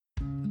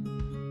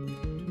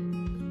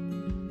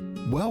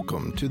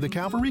Welcome to the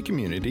Calvary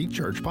Community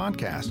Church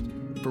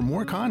Podcast. For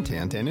more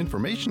content and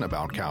information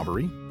about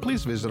Calvary,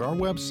 please visit our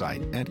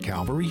website at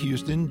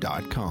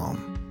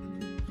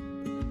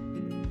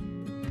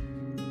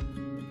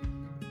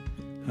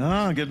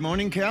calvaryhouston.com. Good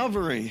morning,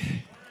 Calvary.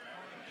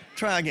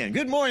 Try again.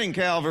 Good morning,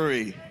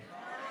 Calvary.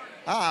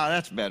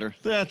 That's better.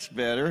 That's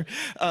better.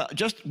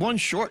 Just one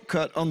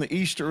shortcut on the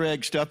Easter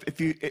egg stuff.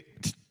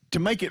 To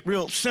make it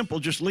real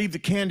simple, just leave the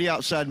candy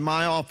outside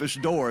my office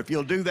door. If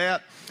you'll do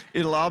that,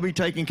 it'll all be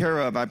taken care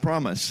of, I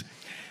promise.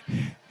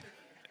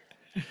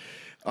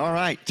 All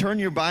right, turn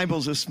your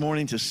Bibles this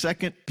morning to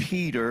 2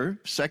 Peter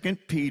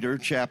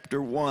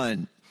chapter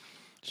 1.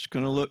 Just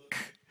going to look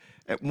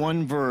at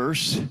one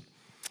verse,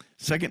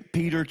 2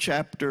 Peter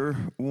chapter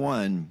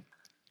 1.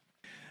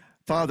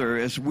 Father,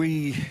 as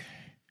we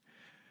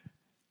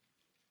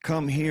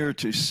come here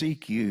to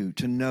seek you,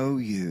 to know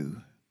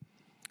you,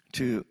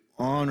 to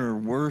honor,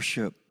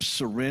 worship,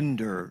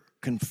 surrender,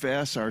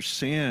 confess our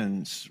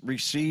sins,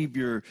 receive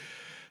your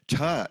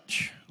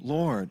touch,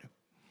 Lord,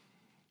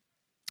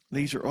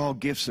 these are all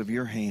gifts of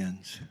your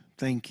hands.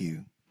 Thank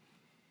you.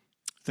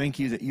 Thank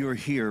you that you are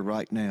here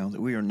right now, that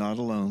we are not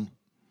alone,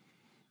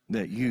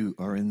 that you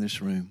are in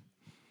this room,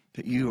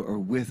 that you are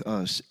with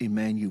us,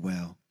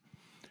 Emmanuel.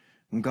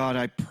 And God,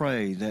 I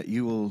pray that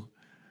you will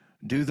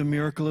do the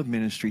miracle of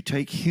ministry,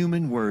 take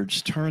human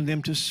words, turn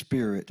them to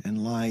spirit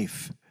and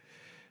life.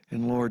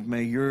 And Lord,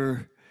 may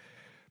your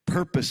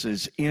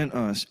purposes in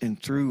us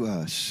and through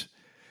us,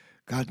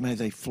 God, may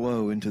they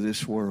flow into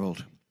this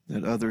world,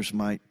 that others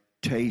might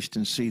taste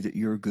and see that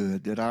you're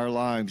good, that our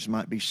lives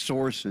might be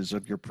sources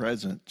of your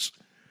presence,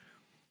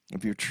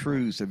 of your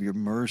truth, of your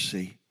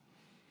mercy.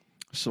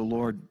 So,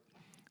 Lord,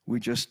 we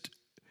just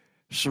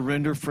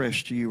surrender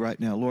fresh to you right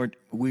now. Lord,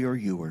 we are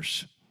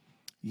yours.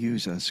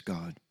 Use us,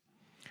 God.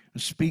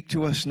 Speak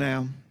to us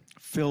now.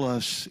 Fill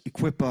us,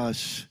 equip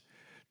us,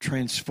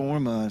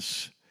 transform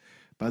us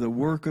by the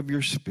work of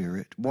your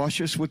Spirit. Wash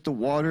us with the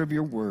water of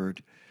your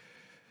word.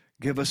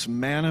 Give us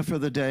manna for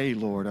the day,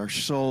 Lord, our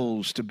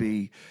souls to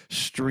be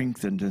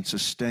strengthened and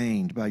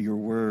sustained by your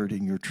word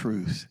and your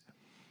truth.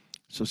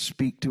 So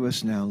speak to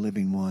us now,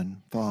 living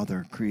one,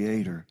 Father,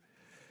 Creator.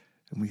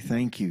 And we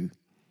thank you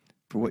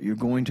for what you're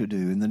going to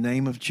do. In the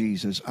name of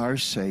Jesus, our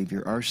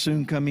Savior, our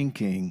soon-coming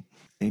King,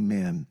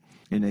 amen.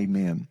 And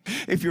amen.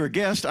 If you're a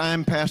guest,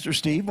 I'm Pastor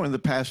Steve, one of the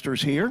pastors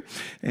here,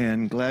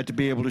 and glad to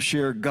be able to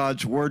share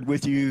God's word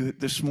with you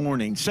this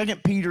morning. 2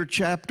 Peter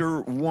chapter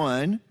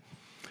 1. I'm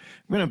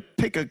going to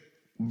pick a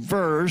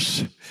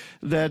verse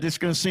that is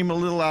going to seem a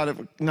little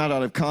not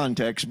out of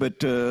context,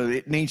 but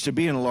it needs to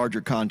be in a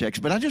larger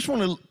context. But I just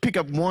want to pick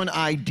up one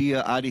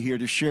idea out of here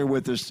to share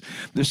with us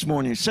this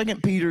morning. 2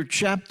 Peter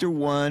chapter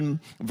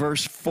 1,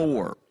 verse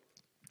 4.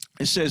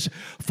 It says,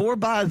 for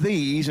by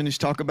these, and he's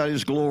talking about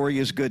his glory,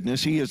 his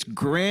goodness, he has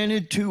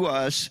granted to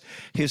us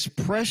his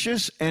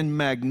precious and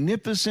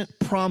magnificent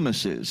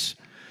promises,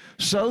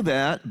 so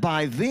that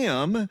by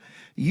them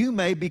you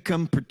may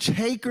become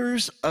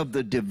partakers of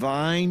the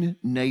divine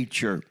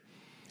nature,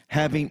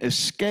 having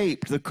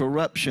escaped the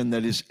corruption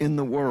that is in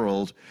the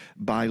world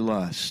by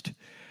lust.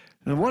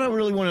 And what I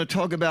really want to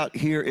talk about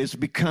here is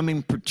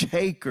becoming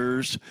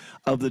partakers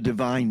of the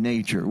divine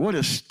nature. What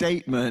a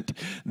statement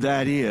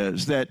that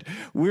is, that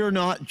we're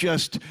not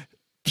just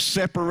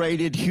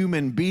separated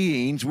human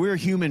beings. We're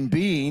human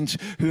beings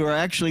who are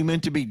actually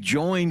meant to be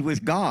joined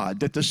with God,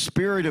 that the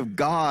Spirit of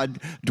God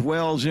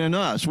dwells in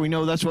us. We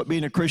know that's what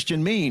being a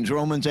Christian means.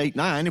 Romans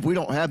 8:9, if we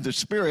don't have the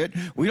Spirit,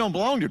 we don't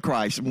belong to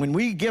Christ. When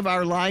we give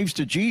our lives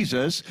to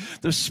Jesus,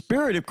 the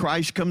Spirit of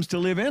Christ comes to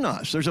live in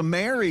us. There's a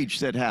marriage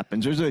that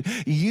happens. There's a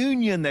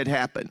union that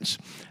happens.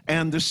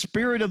 And the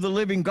Spirit of the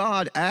living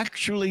God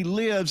actually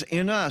lives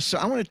in us. So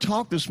I want to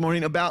talk this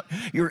morning about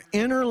your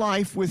inner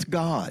life with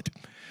God.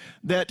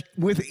 That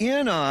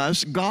within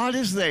us, God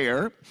is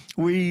there.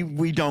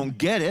 We don't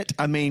get it.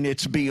 I mean,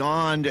 it's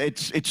beyond,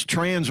 it's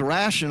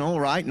trans-rational,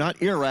 right?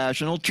 Not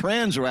irrational,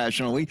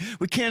 trans-rational. We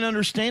can't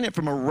understand it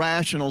from a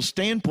rational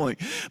standpoint.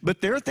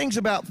 But there are things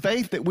about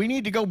faith that we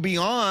need to go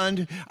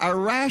beyond our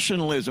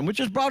rationalism, which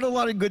has brought a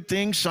lot of good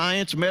things,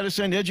 science,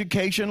 medicine,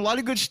 education, a lot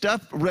of good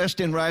stuff rest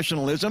in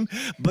rationalism.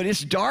 But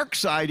its dark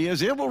side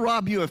is it will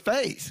rob you of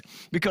faith,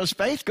 because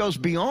faith goes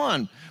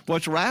beyond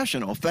what's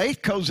rational.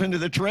 Faith goes into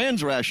the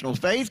trans-rational.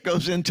 Faith goes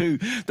into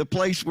the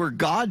place where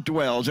God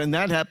dwells, and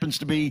that happens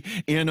to be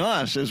in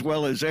us as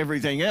well as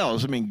everything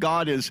else. I mean,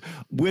 God is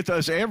with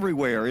us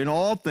everywhere in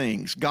all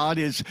things. God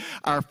is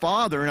our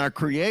Father and our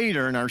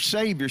Creator and our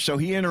Savior, so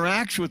he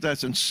interacts with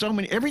us in so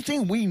many,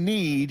 everything we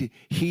need,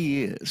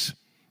 he is.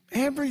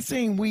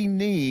 Everything we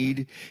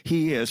need,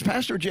 he is.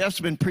 Pastor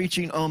Jeff's been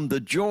preaching on the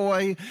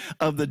joy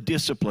of the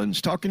disciplines,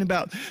 talking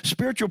about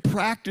spiritual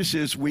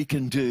practices we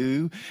can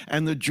do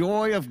and the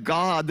joy of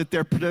God that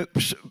they're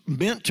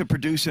meant to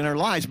produce in our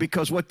lives,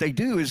 because what they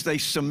do is they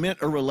cement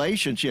a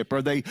relationship,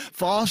 or they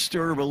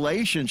foster a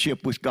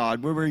relationship with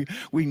God where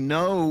we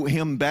know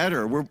him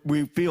better, where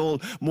we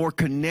feel more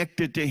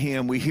connected to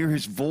him, we hear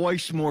his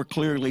voice more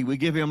clearly, we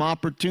give him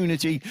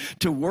opportunity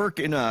to work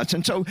in us.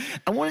 And so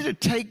I wanted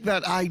to take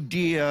that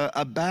idea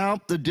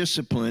about the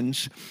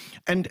disciplines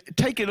and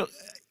take it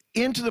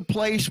into the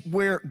place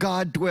where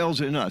God dwells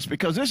in us,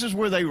 because this is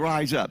where they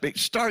rise up. It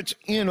starts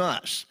in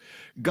us.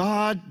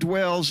 God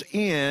dwells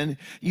in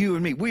you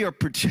and me. We are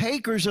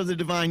partakers of the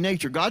divine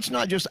nature. God's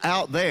not just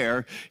out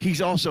there.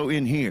 He's also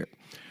in here.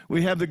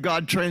 We have the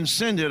God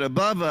transcendent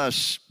above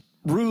us,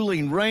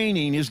 ruling,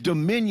 reigning. His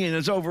dominion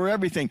is over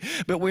everything.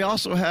 But we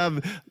also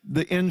have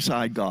the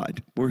inside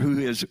God, who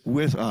is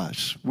with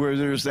us, where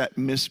there's that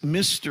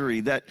mystery,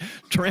 that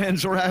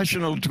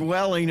transrational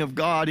dwelling of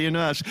God in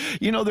us.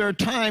 You know, there are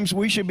times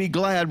we should be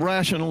glad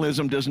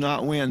rationalism does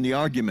not win the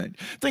argument.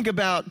 Think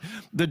about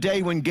the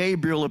day when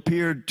Gabriel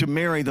appeared to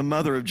Mary, the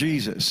mother of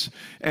Jesus,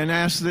 and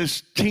asked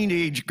this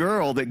teenage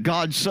girl that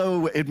God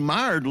so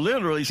admired,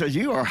 literally says,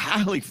 you are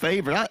highly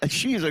favored.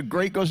 She is a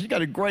great girl. She's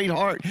got a great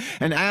heart.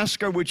 And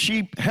asked her, would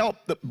she help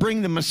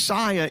bring the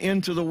Messiah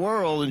into the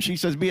world? And she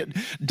says, be it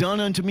done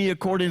unto me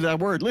according to thy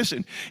word.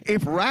 Listen,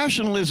 if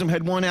rationalism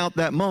had won out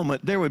that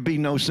moment, there would be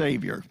no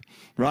Savior,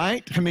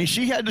 right? I mean,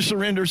 she had to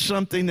surrender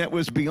something that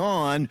was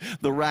beyond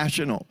the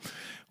rational.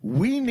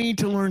 We need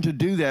to learn to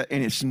do that,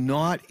 and it's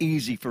not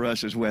easy for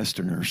us as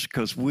Westerners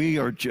because we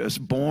are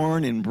just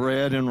born and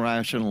bred in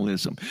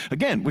rationalism.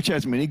 Again, which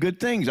has many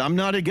good things. I'm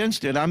not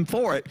against it. I'm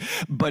for it.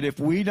 But if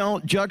we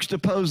don't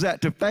juxtapose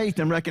that to faith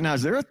and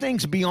recognize there are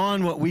things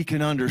beyond what we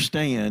can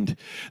understand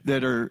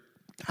that are,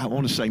 I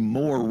want to say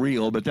more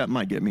real, but that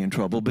might get me in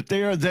trouble. But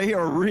they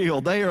are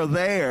real. They are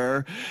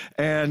there.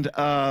 And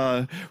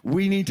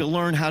we need to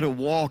learn how to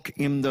walk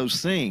in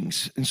those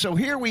things. And so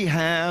here we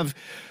have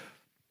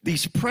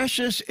these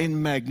precious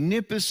and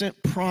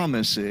magnificent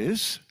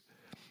promises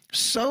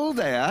so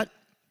that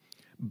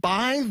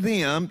by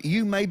them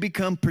you may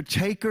become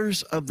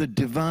partakers of the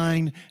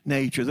divine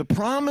nature. The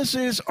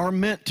promises are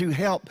meant to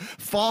help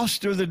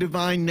foster the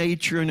divine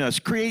nature in us,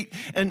 create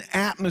an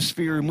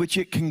atmosphere in which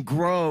it can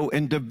grow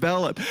and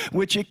develop,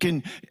 which it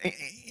can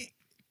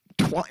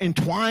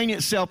entwine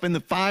itself in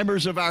the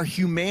fibers of our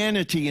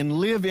humanity and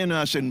live in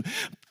us. And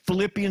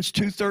Philippians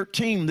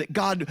 2:13, that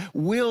God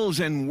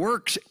wills and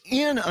works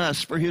in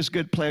us for his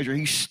good pleasure.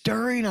 He's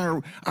stirring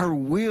our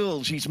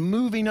wills. He's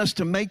moving us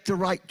to make the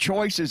right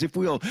choices if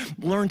we'll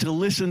learn to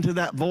listen to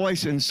that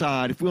voice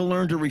inside, if we'll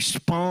learn to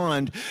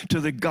respond to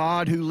the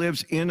God who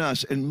lives in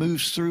us and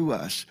moves through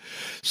us.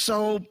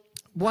 So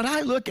what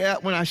I look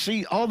at when I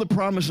see all the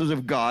promises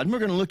of God, and we're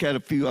going to look at a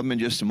few of them in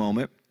just a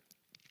moment,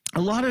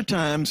 a lot of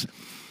times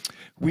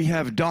we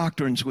have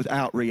doctrines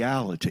without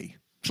reality.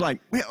 It's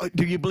like, well,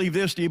 do you believe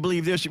this? Do you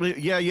believe this?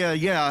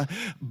 Yeah.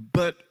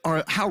 But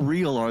how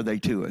real are they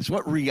to us?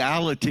 What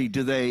reality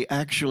do they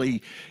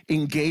actually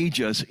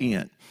engage us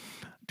in?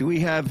 Do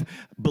we have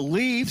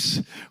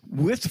beliefs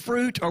with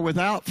fruit or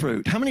without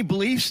fruit? How many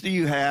beliefs do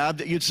you have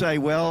that you'd say,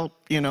 well,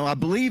 I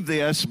believe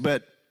this,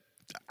 but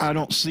I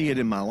don't see it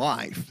in my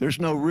life.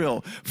 There's no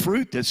real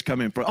fruit that's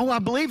coming from. I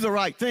believe the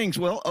right things.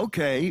 Well,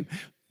 okay,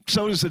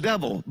 so does the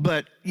devil.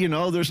 But,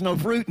 there's no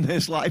fruit in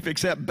this life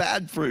except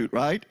bad fruit,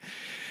 right?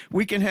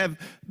 We can have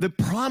the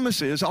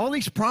promises, all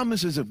these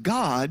promises of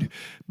God,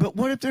 but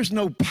what if there's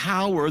no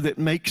power that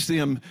makes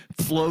them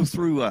flow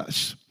through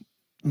us,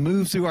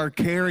 move through our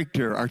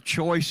character, our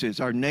choices,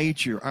 our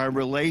nature, our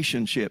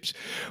relationships?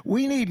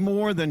 We need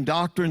more than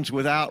doctrines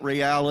without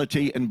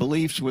reality and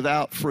beliefs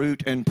without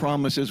fruit and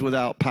promises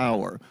without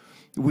power.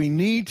 We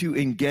need to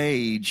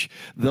engage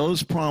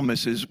those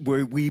promises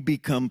where we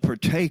become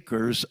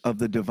partakers of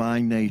the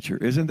divine nature.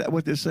 Isn't that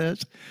what this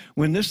says?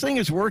 When this thing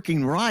is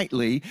working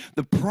rightly,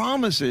 the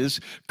promises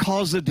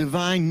cause the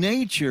divine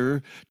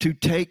nature to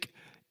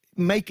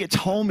make its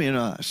home in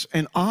us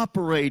and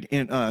operate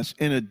in us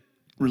in a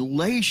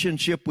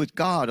relationship with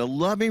God, a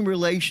loving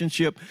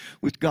relationship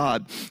with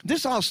God.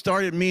 This all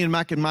started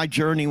back in my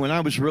journey when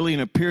I was really in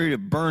a period of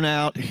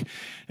burnout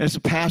as a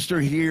pastor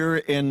here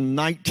in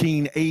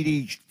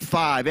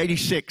 1985,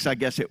 86, I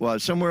guess it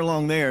was, somewhere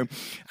along there.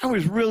 I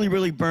was really,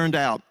 really burned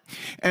out.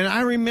 And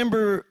I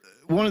remember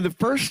one of the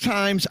first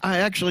times I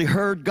actually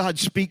heard God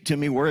speak to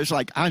me where it's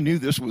like I knew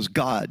this was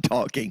God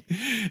talking.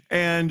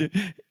 And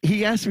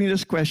he asked me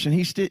this question.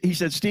 He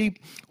said, Steve,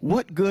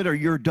 what good are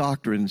your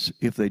doctrines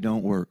if they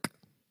don't work?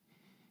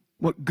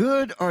 What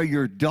good are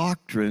your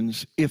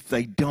doctrines if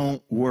they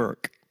don't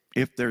work?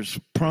 If there's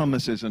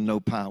promises and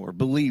no power,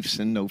 beliefs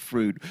and no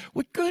fruit,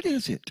 what good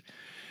is it?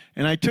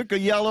 And I took a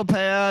yellow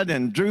pad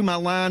and drew my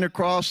line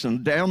across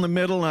and down the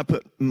middle, and I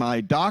put my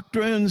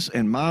doctrines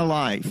and my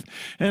life.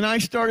 And I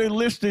started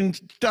listing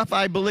stuff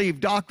I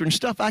believe, doctrine,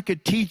 stuff I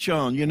could teach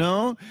on,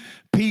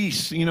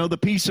 peace, the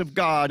peace of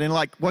God. And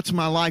what's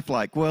my life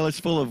like? Well, it's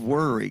full of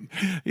worry.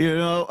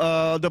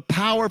 The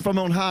power from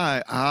on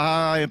high.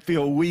 I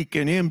feel weak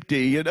and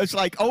empty. It's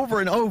like over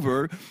and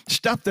over,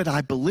 stuff that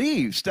I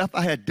believe, stuff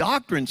I had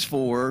doctrines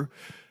for,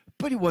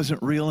 but it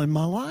wasn't real in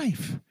my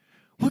life.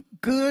 What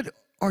good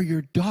are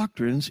your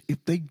doctrines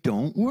if they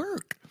don't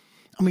work?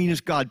 I mean, is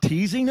God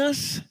teasing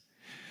us?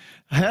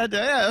 I had to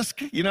ask,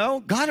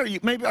 God, are you,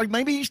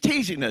 maybe he's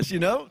teasing us,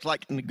 It's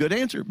like a good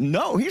answer.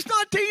 No, he's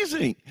not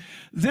teasing.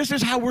 This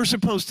is how we're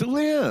supposed to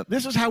live.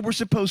 This is how we're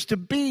supposed to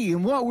be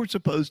and what we're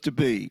supposed to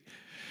be.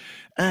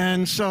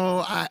 And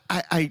so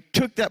I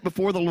took that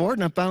before the Lord,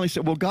 and I finally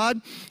said, well,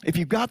 God, if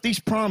you've got these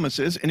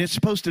promises and it's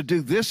supposed to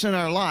do this in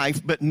our life,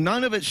 but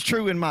none of it's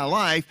true in my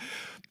life,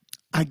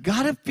 I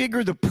got to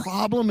figure the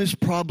problem is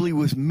probably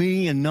with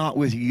me and not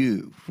with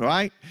you,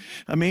 right?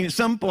 I mean, at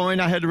some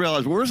point I had to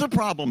realize, where's the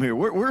problem here?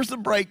 Where's the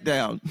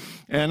breakdown?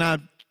 And I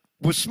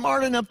was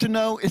smart enough to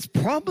know it's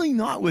probably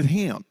not with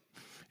him.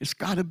 It's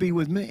got to be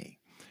with me.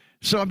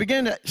 So I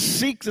began to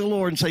seek the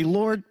Lord and say,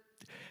 Lord,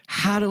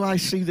 how do I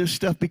see this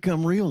stuff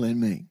become real in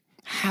me?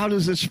 How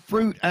does this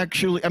fruit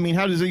actually,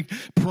 how does the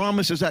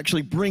promises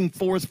actually bring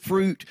forth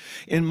fruit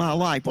in my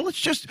life? Well, let's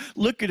just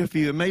look at a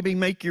few and maybe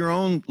make your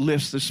own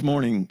list this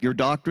morning, your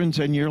doctrines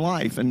and your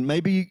life. And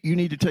maybe you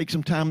need to take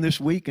some time this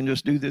week and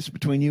just do this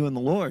between you and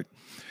the Lord.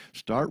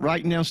 Start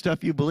writing down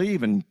stuff you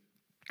believe and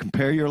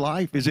compare your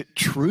life. Is it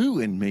true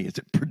in me? Is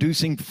it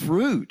producing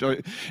fruit? Or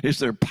is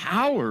there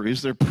power?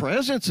 Is there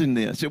presence in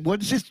this?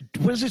 What is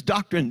this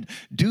doctrine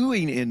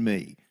doing in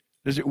me?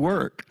 Does it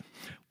work?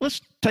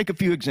 Let's take a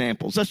few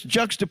examples. Let's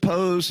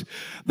juxtapose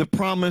the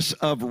promise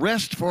of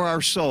rest for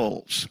our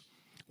souls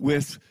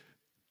with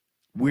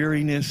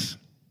weariness,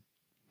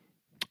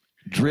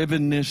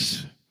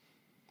 drivenness.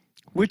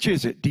 Which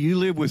is it? Do you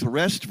live with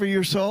rest for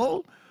your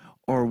soul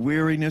or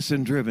weariness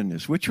and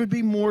drivenness? Which would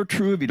be more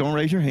true? If you don't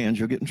raise your hands,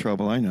 you'll get in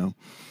trouble, I know.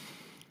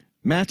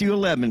 Matthew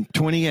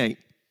 11:28.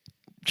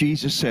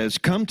 Jesus says,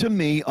 come to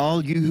me,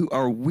 all you who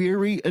are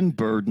weary and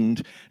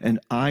burdened,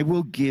 and I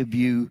will give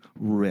you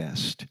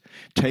rest.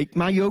 Take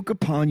my yoke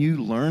upon you,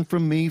 learn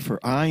from me, for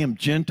I am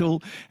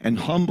gentle and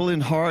humble in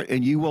heart,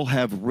 and you will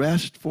have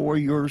rest for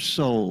your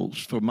souls.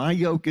 For my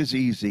yoke is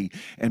easy,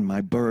 and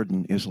my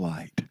burden is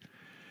light.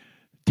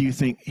 Do you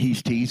think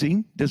he's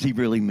teasing? Does he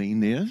really mean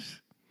this?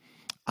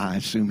 I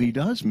assume he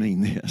does mean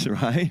this,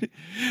 right?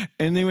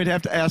 And then we'd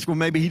have to ask, well,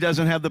 maybe he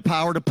doesn't have the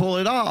power to pull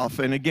it off.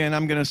 And again,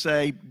 I'm going to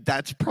say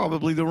that's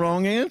probably the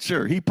wrong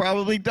answer. He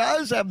probably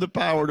does have the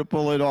power to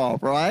pull it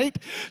off, right?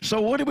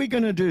 So what are we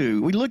going to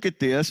do? We look at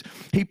this.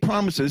 He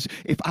promises,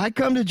 if I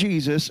come to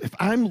Jesus, if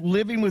I'm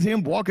living with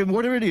him, walking,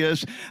 whatever it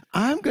is,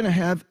 I'm going to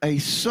have a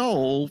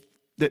soul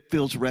that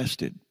feels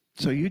rested.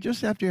 So you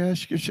just have to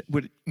ask yourself,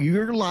 would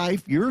your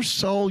life, your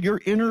soul,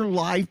 your inner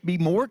life be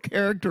more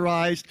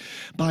characterized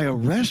by a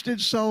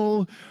rested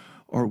soul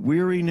or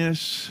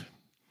weariness,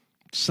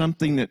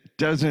 something that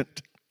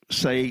doesn't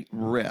say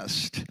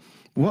rest?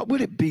 What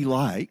would it be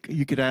like?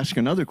 You could ask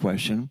another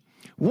question.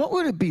 What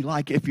would it be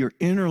like if your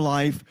inner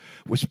life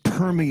was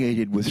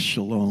permeated with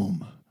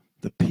shalom,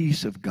 the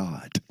peace of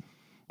God?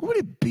 What would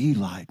it be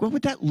like? What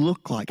would that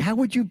look like? How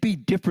would you be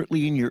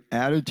differently in your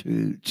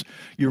attitudes,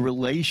 your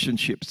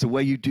relationships, the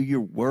way you do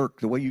your work,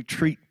 the way you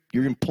treat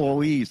your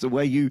employees, the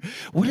way you,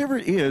 whatever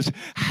it is,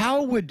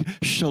 how would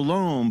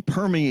shalom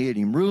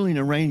permeating, ruling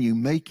and reigning you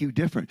make you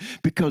different?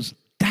 Because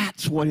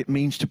that's what it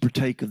means to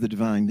partake of the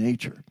divine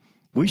nature.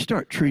 We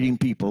start treating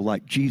people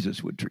like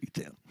Jesus would treat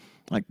them,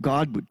 like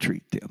God would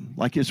treat them,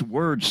 like his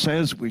word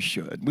says we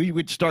should. We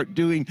would start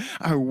doing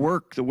our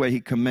work the way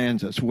he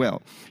commands us.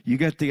 Well, you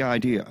get the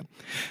idea.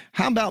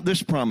 How about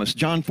this promise?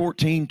 John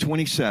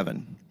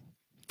 14:27.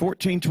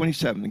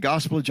 14:27, the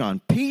Gospel of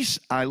John. Peace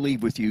I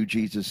leave with you,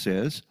 Jesus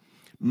says.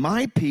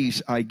 My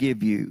peace I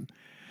give you.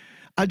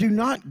 I do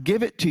not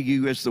give it to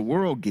you as the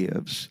world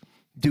gives.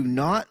 Do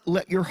not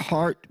let your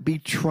heart be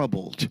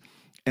troubled,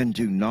 and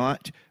do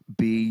not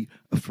be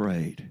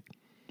afraid.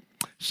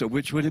 So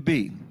which would it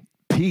be?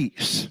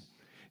 Peace.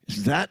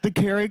 Is that the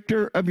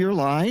character of your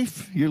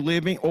life you're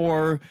living,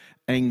 or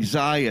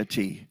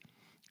anxiety,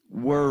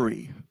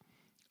 worry,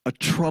 a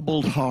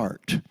troubled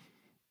heart?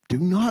 Do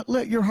not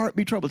let your heart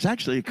be troubled. It's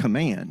actually a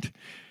command.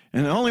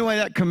 And the only way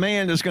that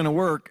command is going to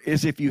work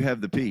is if you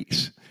have the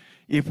peace.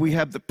 If we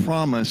have the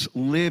promise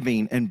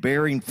living and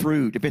bearing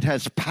fruit, if it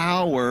has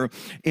power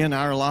in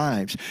our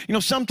lives. You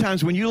know,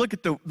 sometimes when you look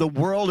at the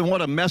world and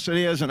what a mess it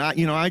is, and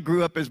I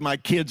grew up as my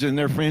kids and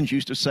their friends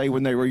used to say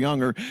when they were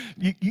younger,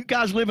 you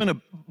guys live in a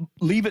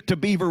leave it to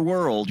beaver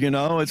world, you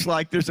know. It's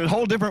like there's a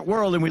whole different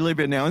world than we live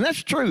in now. And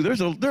that's true.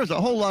 There's a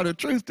whole lot of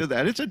truth to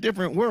that. It's a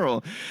different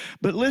world.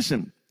 But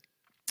listen,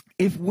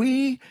 if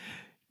we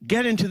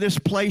get into this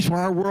place where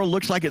our world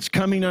looks like it's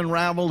coming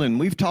unraveled, and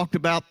we've talked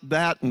about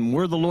that and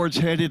where the Lord's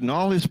headed and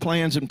all his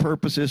plans and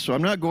purposes, so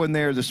I'm not going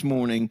there this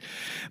morning.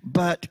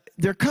 But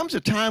there comes a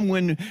time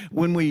when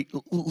we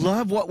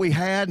love what we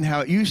had and how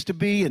it used to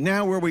be and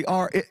now where we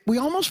are, we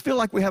almost feel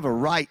like we have a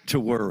right to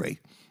worry,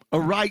 a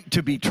right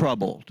to be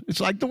troubled. It's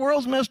like the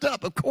world's messed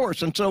up, of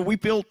course, and so we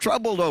feel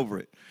troubled over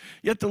it.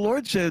 Yet the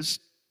Lord says,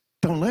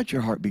 don't let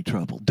your heart be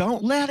troubled.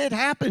 Don't let it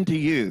happen to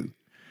you.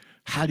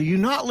 How do you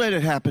not let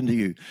it happen to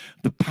you?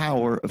 The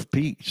power of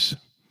peace.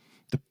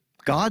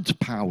 God's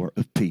power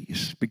of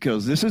peace.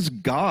 Because this is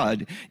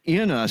God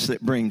in us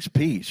that brings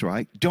peace,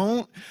 right?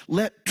 Don't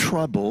let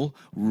trouble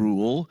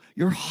rule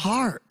your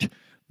heart.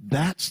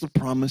 That's the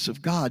promise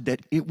of God,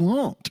 that it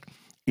won't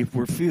if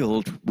we're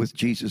filled with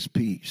Jesus'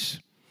 peace.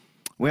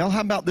 Well,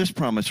 how about this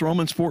promise?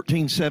 Romans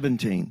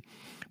 14:17.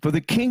 For the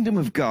kingdom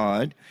of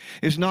God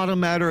is not a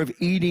matter of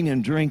eating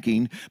and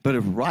drinking, but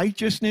of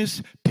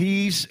righteousness,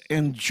 peace,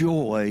 and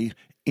joy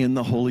in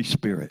the Holy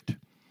Spirit.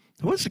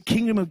 What's the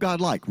kingdom of God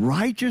like?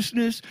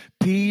 Righteousness,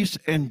 peace,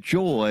 and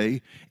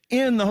joy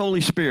in the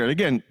Holy Spirit.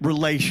 Again,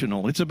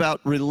 relational. It's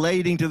about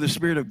relating to the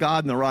Spirit of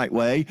God in the right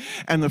way.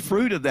 And the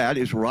fruit of that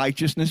is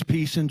righteousness,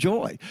 peace, and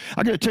joy.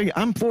 I got to tell you,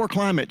 I'm for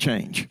climate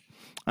change.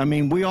 I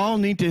mean, we all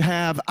need to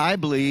have, I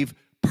believe,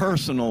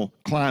 personal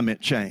climate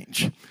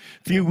change. A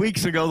few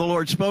weeks ago, the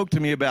Lord spoke to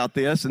me about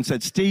this and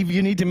said, Steve,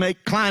 you need to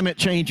make climate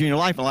change in your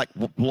life. I'm like,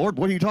 Lord,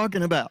 what are you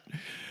talking about?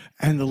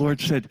 And the Lord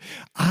said,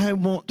 I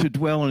want to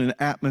dwell in an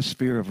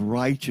atmosphere of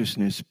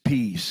righteousness,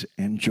 peace,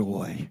 and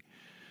joy.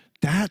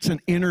 That's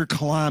an inner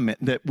climate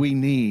that we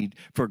need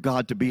for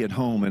God to be at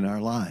home in our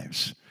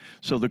lives.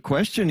 So the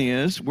question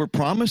is, we're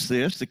promised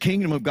this, the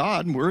kingdom of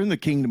God, and we're in the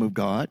kingdom of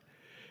God.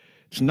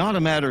 It's not a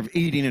matter of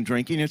eating and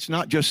drinking. It's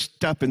not just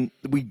stuff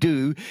we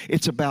do.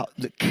 It's about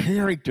the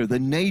character, the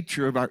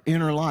nature of our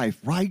inner life,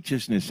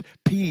 righteousness,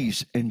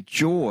 peace, and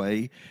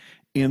joy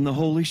in the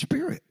Holy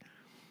Spirit.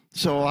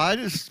 So I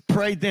just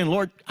prayed then,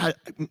 Lord,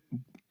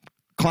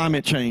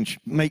 climate change,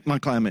 make my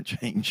climate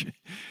change.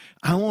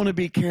 I want to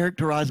be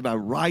characterized by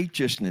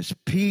righteousness,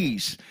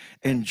 peace,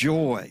 and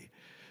joy.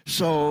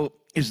 So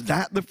is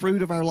that the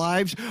fruit of our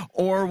lives?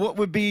 Or what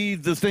would be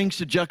the things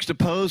to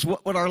juxtapose?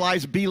 What would our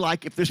lives be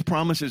like if this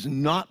promise is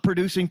not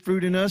producing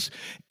fruit in us?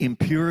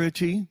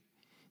 Impurity,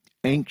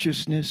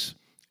 anxiousness,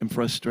 and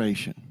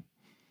frustration.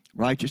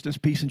 Righteousness,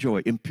 peace, and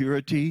joy.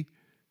 Impurity,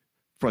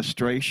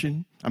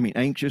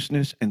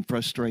 anxiousness, and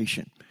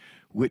frustration.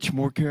 Which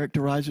more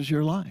characterizes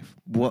your life?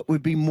 What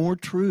would be more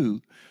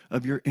true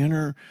of your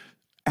inner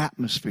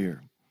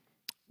atmosphere?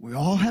 We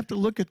all have to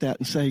look at that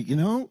and say,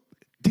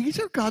 these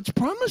are God's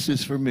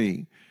promises for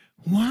me.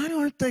 Why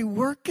aren't they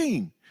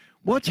working?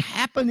 What's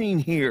happening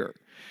here?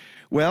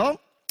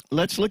 Well,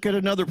 let's look at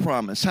another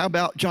promise. How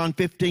about John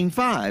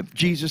 15:5?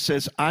 Jesus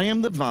says, I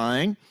am the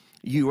vine,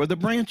 you are the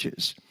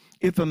branches.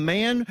 If a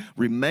man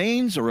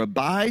remains or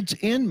abides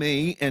in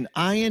me and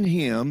I in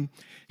him,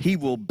 he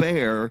will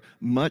bear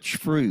much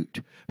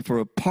fruit. For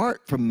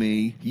apart from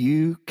me,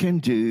 you can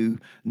do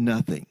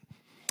nothing.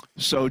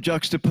 So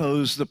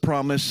juxtapose the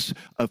promise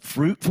of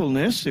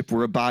fruitfulness, if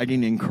we're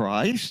abiding in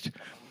Christ,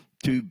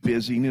 to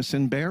busyness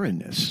and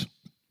barrenness.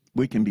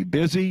 We can be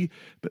busy,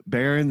 but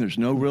barren. There's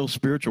no real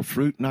spiritual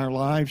fruit in our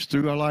lives,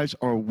 through our lives,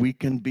 or we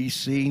can be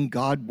seeing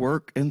God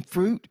work and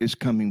fruit is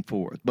coming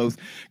forth. Both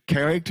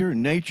character,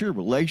 nature,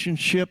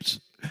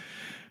 relationships,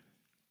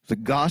 the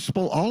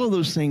gospel, all of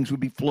those things would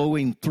be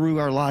flowing through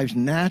our lives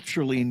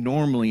naturally,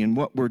 normally in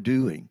what we're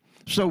doing.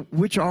 So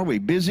which are we,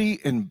 busy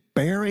and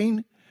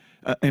barren,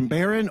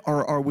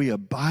 or are we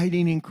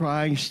abiding in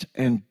Christ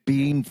and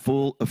being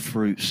full of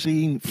fruit,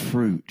 seeing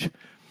fruit?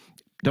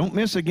 Don't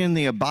miss, again,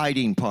 the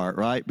abiding part,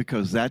 right?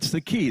 Because that's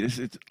the key.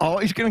 It's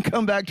always going to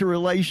come back to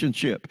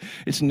relationship.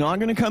 It's not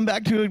going to come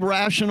back to a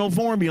rational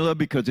formula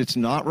because it's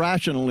not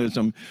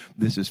rationalism.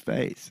 This is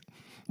faith.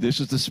 This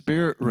is the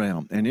spirit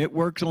realm, and it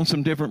works on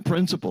some different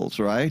principles,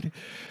 right?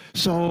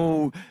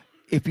 So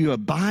if you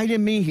abide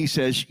in me, he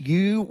says,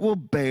 you will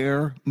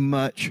bear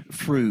much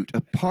fruit.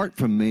 Apart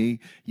from me,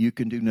 you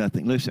can do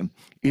nothing. Listen,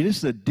 it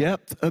is the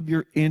depth of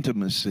your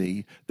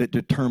intimacy that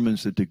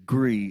determines the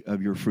degree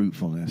of your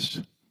fruitfulness.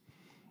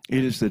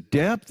 It is the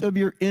depth of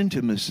your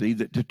intimacy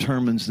that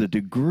determines the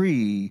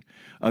degree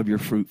of your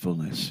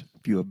fruitfulness.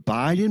 If you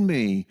abide in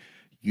me,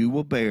 you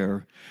will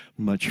bear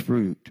much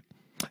fruit.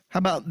 How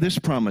about this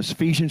promise,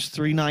 Ephesians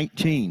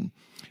 3:19,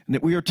 and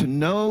that we are to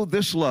know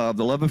this love,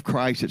 the love of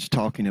Christ it's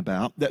talking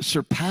about, that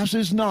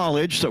surpasses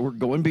knowledge. So we're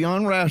going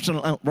beyond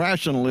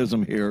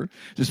rationalism here,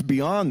 just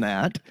beyond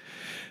that.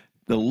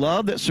 The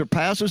love that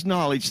surpasses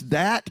knowledge,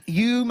 that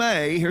you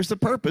may, here's the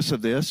purpose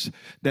of this,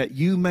 that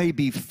you may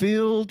be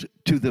filled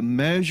to the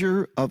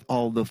measure of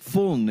all the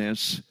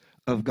fullness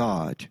of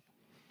God.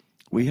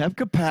 We have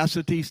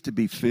capacities to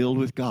be filled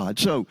with God.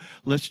 So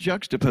let's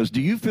juxtapose.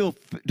 Do you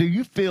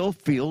feel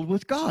filled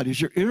with God?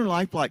 Is your inner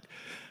life like,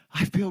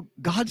 I feel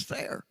God's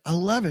there. I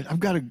love it. I've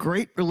got a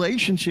great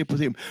relationship with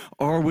him.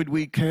 Or would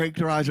we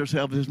characterize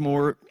ourselves as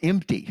more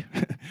empty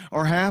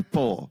or half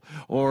full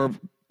or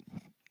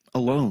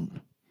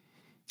alone?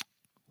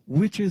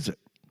 Which is it?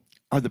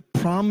 Are the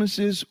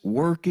promises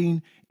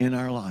working in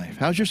our life?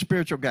 How's your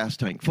spiritual gas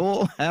tank?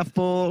 Full, half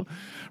full,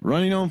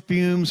 running on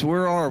fumes?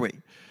 Where are we?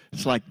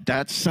 It's like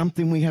that's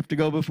something we have to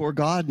go before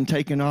God and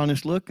take an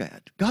honest look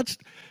at. God's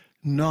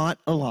not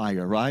a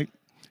liar, right?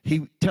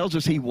 He tells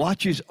us he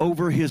watches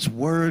over his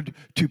word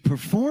to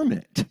perform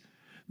it.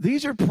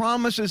 These are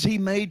promises he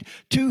made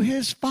to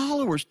his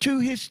followers, to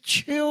his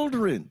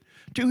children,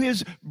 to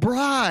his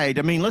bride.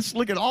 I mean, let's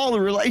look at all the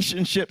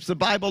relationships the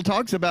Bible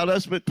talks about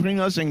us between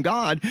us and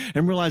God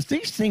and realize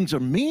these things are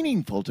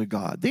meaningful to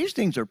God. These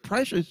things are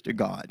precious to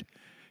God.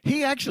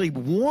 He actually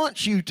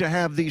wants you to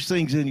have these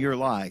things in your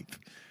life.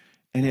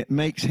 And it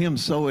makes him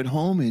so at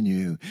home in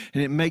you.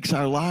 And it makes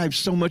our lives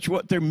so much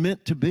what they're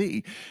meant to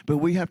be. But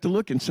we have to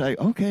look and say,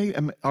 okay,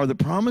 are the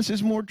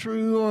promises more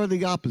true or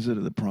the opposite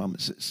of the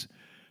promises?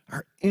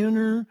 Our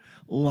inner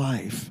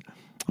life.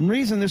 And the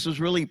reason this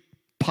is really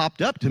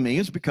popped up to me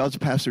is because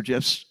of Pastor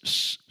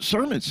Jeff's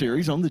sermon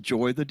series on the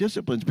joy of the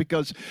disciplines,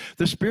 because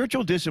the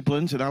spiritual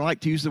disciplines, and I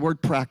like to use the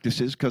word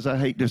practices because I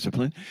hate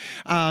discipline,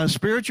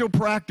 spiritual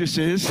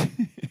practices,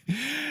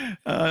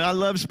 I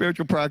love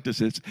spiritual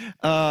practices.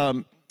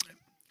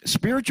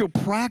 Spiritual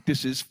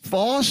practices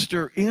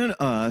foster in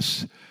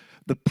us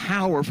the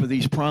power for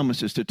these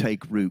promises to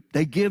take root.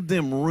 They give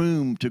them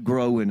room to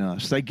grow in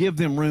us. They give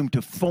them room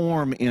to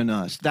form in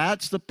us.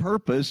 That's the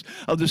purpose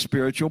of the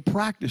spiritual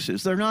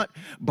practices. They're not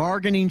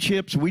bargaining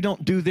chips. We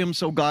don't do them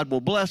so God will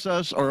bless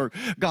us, or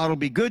God will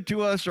be good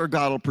to us, or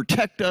God will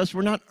protect us.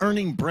 We're not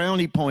earning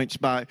brownie points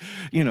by,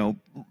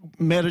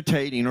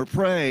 meditating or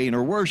praying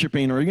or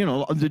worshiping or,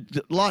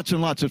 lots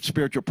and lots of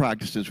spiritual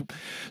practices.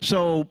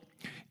 So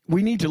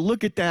we need to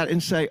look at that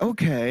and say,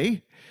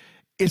 okay,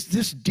 is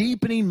this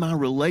deepening my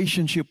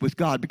relationship with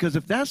God? Because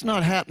if that's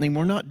not happening,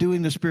 we're not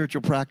doing the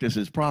spiritual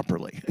practices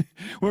properly.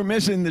 We're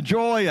missing the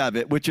joy of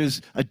it, which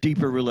is a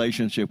deeper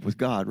relationship with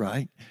God,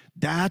 right?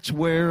 That's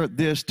where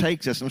this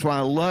takes us. And that's why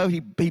I love he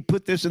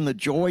put this in the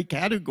joy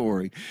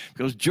category,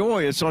 because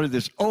joy is sort of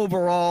this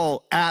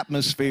overall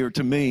atmosphere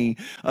to me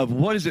of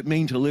what does it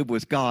mean to live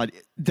with God.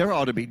 There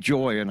ought to be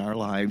joy in our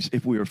lives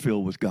if we are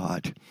filled with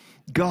God.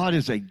 God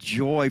is a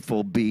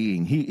joyful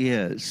being. He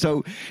is.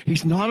 So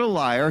he's not a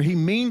liar. He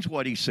means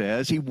what he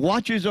says. He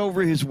watches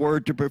over his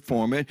word to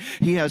perform it.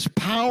 He has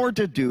power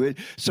to do it.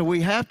 So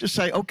we have to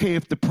say, okay,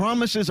 if the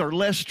promises are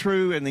less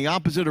true and the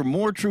opposite are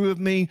more true of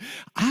me,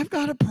 I've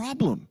got a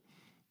problem.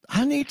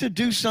 I need to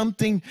do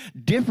something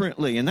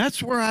differently. And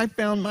that's where I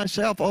found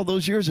myself all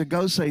those years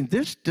ago saying,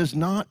 this does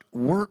not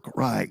work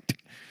right.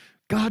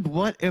 God,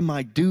 what am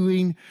I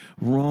doing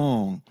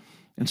wrong?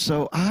 And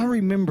so I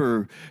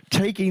remember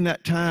taking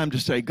that time to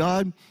say,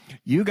 God,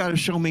 you got to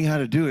show me how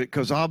to do it,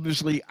 because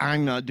obviously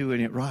I'm not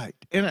doing it right.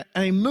 And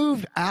I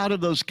moved out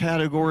of those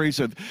categories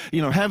of,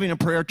 having a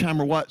prayer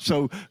time or what,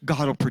 so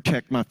God will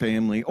protect my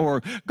family,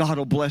 or God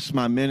will bless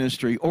my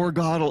ministry, or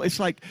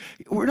it's like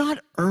we're not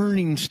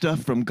earning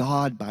stuff from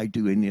God by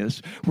doing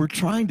this. We're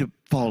trying to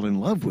fall in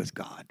love with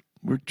God.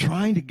 We're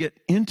trying to get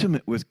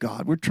intimate with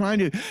God. We're trying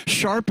to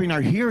sharpen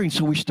our hearing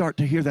so we start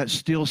to hear that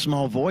still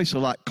small voice a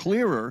lot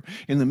clearer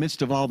in the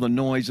midst of all the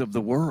noise of the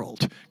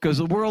world. Because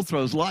the world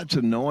throws lots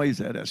of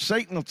noise at us.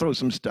 Satan will throw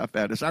some stuff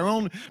at us. Our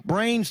own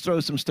brains throw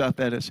some stuff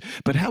at us.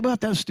 But how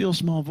about that still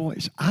small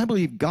voice? I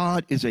believe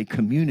God is a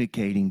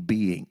communicating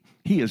being.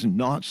 He is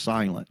not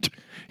silent.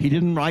 He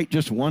didn't write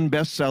just one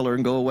bestseller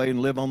and go away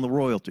and live on the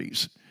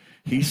royalties.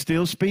 He's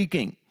still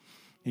speaking.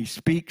 He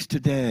speaks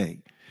today.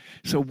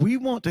 So we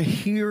want to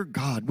hear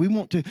God. We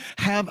want to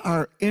have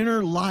our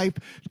inner life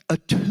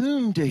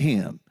attuned to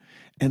him.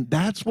 And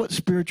that's what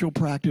spiritual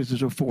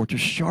practices are for, to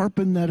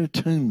sharpen that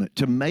attunement,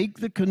 to make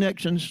the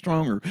connection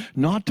stronger,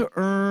 not to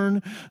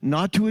earn,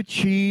 not to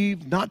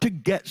achieve, not to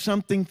get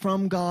something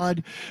from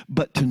God,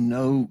 but to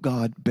know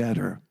God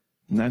better.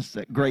 And that's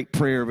that great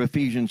prayer of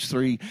Ephesians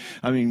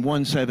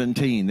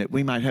 1:17, that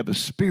we might have a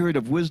spirit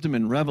of wisdom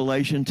and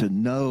revelation to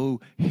know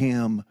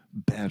him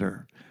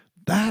better.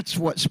 That's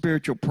what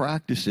spiritual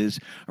practices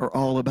are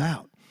all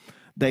about.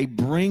 They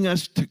bring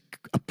us to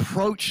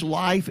approach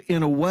life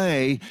in a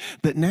way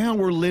that now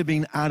we're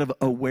living out of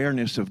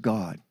awareness of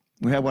God.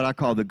 We have what I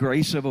call the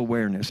grace of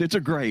awareness. It's a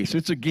grace.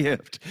 It's a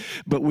gift.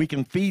 But we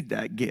can feed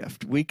that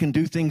gift. We can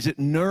do things that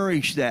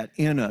nourish that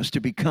in us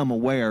to become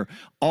aware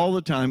all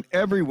the time,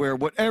 everywhere,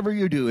 whatever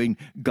you're doing,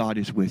 God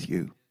is with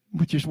you,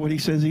 which is what he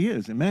says he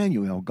is,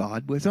 Emmanuel,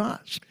 God with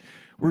us.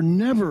 We're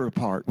never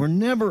apart. We're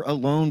never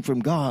alone from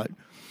God.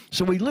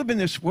 So we live in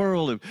this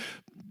world of,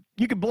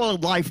 you could boil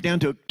life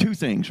down to two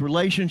things,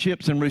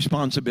 relationships and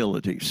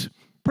responsibilities.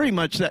 Pretty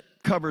much that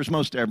covers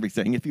most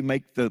everything if you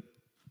make the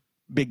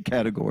big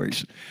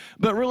categories.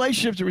 But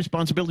relationships and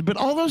responsibility, but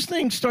all those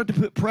things start to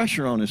put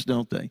pressure on us,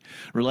 don't they?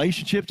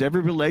 Relationships, every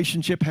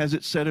relationship has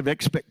its set of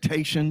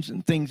expectations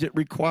and things it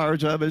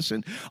requires of us,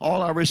 and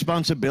all our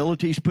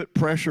responsibilities put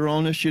pressure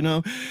on us,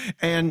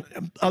 And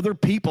other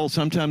people,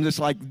 sometimes it's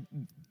like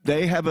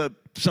they have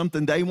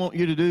something they want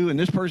you to do, and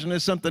this person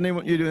has something they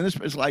want you to do, and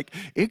it's like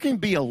it can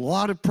be a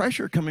lot of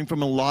pressure coming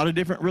from a lot of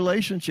different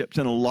relationships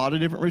and a lot of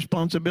different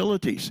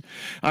responsibilities.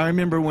 I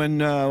remember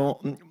when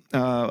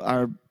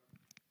our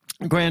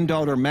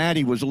granddaughter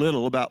Maddie was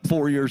little, about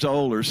 4 years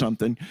old or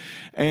something,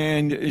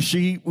 and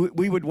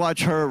we would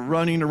watch her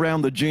running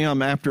around the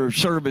gym after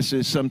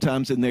services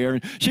sometimes in there,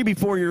 and she'd be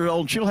 4 years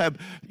old. She'll have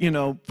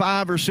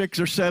 5 or 6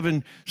 or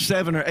 7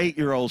 or 8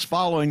 year olds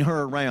following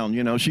her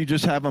around. She'd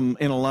just have them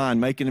in a line,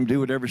 making them do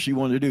whatever she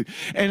wanted to do.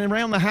 And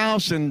around the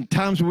house and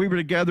times when we were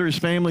together as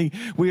family,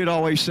 we would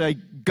always say,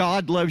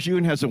 God loves you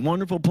and has a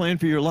wonderful plan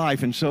for your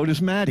life, and so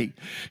does Maddie.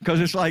 Because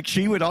it's like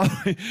she'd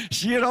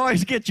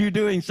always get you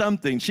doing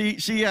something.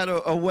 She had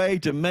a way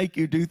to make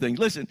you do things.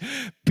 Listen,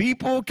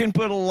 people can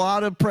put a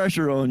lot of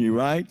pressure on you,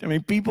 right? I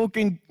mean, people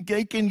can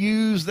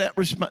use that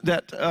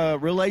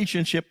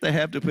relationship they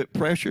have to put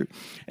pressure.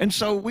 And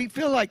so we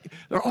feel like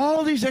there are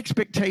all these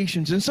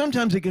expectations, and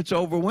sometimes it gets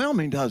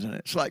overwhelming, doesn't it?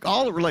 It's like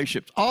all the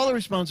relationships, all the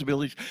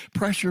responsibilities,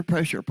 pressure.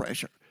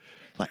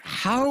 Like,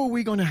 how are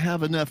we going to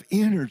have enough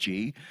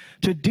energy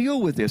to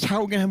deal with this? How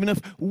are we going to have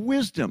enough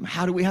wisdom?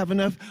 How do we have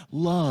enough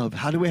love?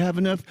 How do we have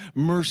enough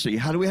mercy?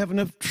 How do we have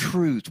enough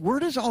truth? Where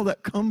does all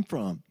that come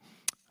from?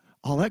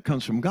 All that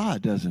comes from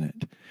God, doesn't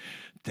it?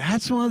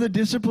 That's why the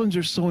disciplines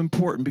are so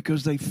important,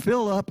 because they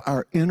fill up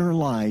our inner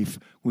life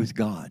with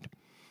God.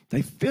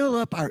 They fill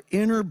up our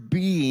inner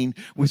being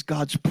with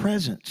God's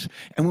presence.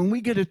 And when we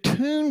get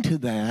attuned to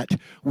that,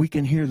 we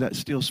can hear that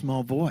still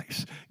small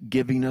voice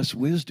giving us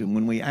wisdom.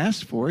 When we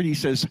ask for it, he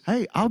says,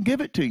 hey, I'll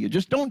give it to you.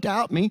 Just don't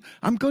doubt me.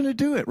 I'm going to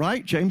do it,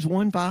 right? James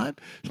 1:5.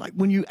 It's like,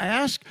 when you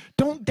ask,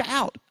 don't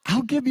doubt.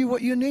 I'll give you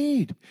what you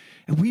need.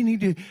 And we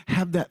need to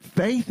have that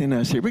faith in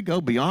us. Here we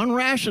go, beyond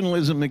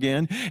rationalism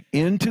again,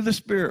 into the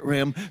spirit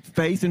realm,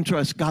 faith and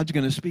trust. God's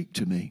going to speak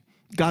to me.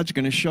 God's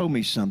going to show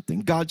me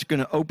something. God's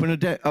going to open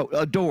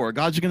a door.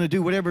 God's going to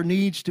do whatever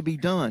needs to be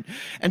done.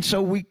 And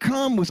so we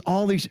come with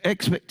all these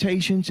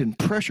expectations and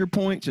pressure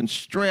points and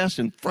stress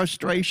and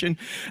frustration.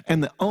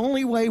 And the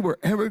only way we're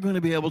ever going to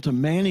be able to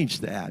manage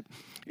that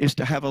is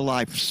to have a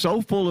life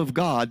so full of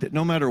God that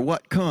no matter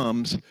what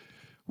comes,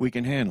 we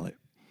can handle it.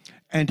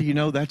 And do you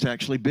know that's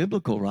actually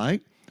biblical,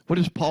 right? What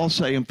does Paul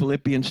say in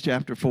Philippians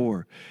chapter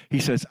 4? He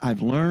says,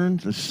 I've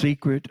learned the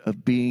secret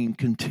of being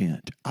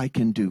content. I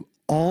can do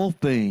all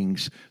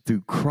things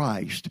through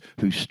Christ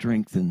who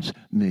strengthens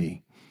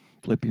me.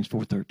 Philippians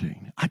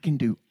 4:13. I can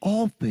do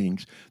all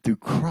things through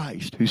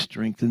Christ who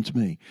strengthens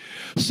me.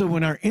 So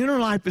when our inner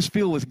life is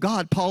filled with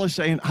God, Paul is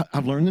saying,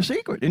 I've learned the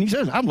secret. And he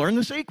says, I've learned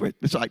the secret.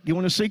 It's like, you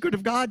want a secret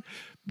of God?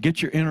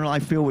 Get your inner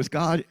life filled with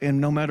God,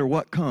 and no matter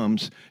what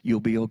comes, you'll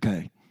be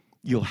okay.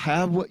 You'll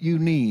have what you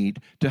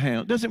need to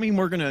handle. It doesn't mean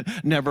we're going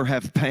to never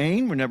have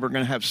pain. We're never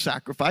going to have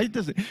sacrifice.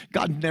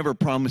 God never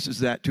promises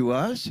that to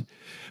us.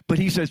 But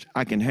he says,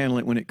 I can handle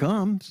it when it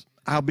comes.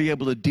 I'll be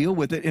able to deal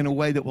with it in a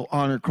way that will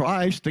honor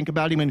Christ. Think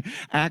about him in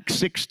Acts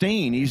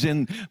 16. He's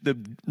in the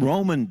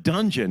Roman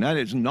dungeon. That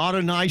is not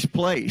a nice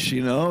place,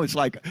 you know. It's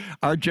like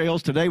our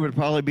jails today would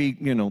probably be,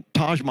 you know,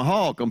 Taj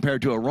Mahal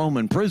compared to a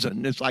Roman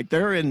prison. It's like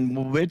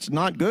it's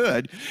not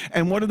good.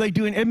 And what are they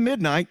doing at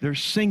midnight? They're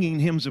singing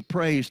hymns of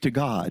praise to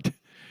God.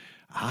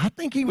 I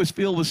think he was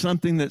filled with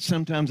something that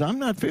sometimes I'm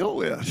not filled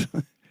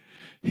with.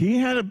 He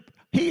had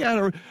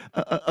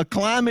a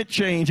climate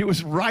change. It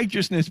was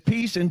righteousness,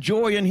 peace, and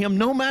joy in him,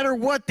 no matter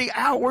what the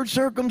outward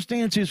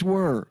circumstances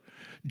were.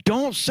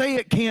 Don't say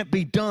it can't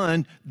be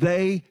done.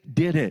 They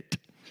did it.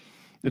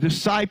 The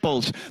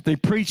disciples, they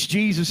preach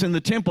Jesus in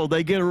the temple.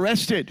 They get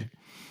arrested.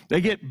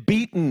 They get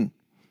beaten.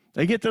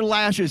 They get their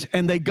lashes,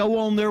 and they go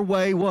on their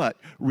way, what?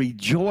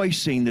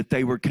 Rejoicing that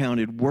they were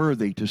counted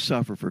worthy to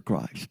suffer for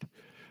Christ.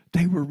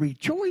 They were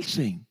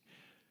rejoicing.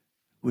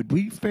 Would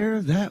we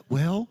fare that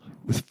well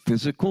with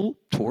physical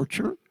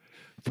torture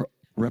for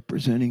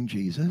representing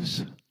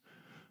Jesus?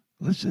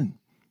 Listen,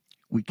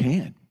 we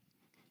can.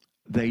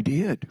 They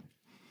did.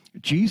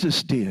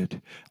 Jesus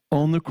did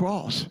on the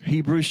cross.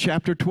 Hebrews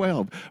chapter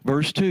 12,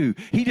 verse 2.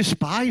 He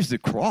despised the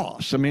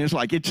cross. I mean, it's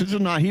like, he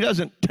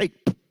doesn't take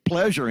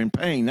pleasure in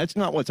pain. That's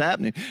not what's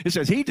happening. It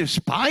says he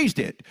despised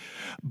it,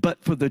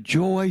 but for the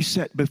joy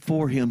set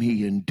before him,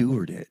 he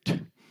endured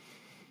it.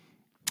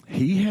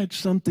 He had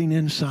something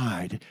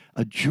inside,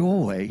 a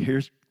joy.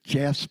 Here's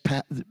Jeff's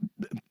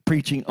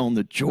preaching on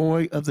the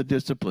joy of the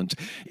disciplines.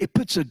 It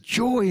puts a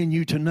joy in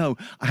you to know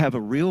I have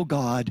a real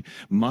God.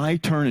 My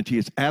eternity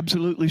is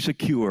absolutely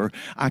secure.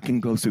 I can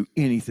go through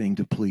anything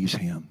to please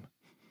him.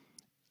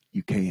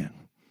 You can,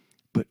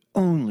 but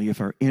only if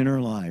our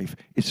inner life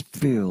is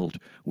filled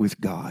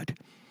with God.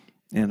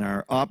 And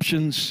our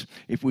options,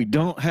 if we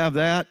don't have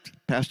that,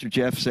 Pastor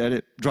Jeff said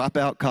it, drop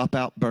out, cop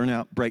out, burn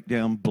out, break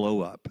down,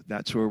 blow up.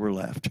 That's where we're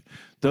left.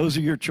 Those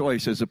are your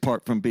choices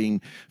apart from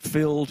being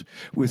filled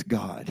with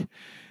God.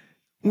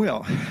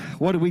 Well,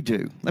 what do we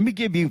do? Let me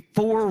give you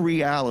 4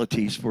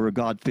 realities for a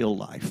God-filled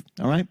life,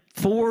 all right?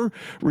 4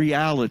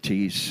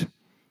 realities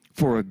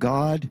for a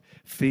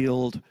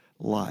God-filled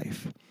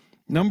life.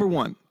 Number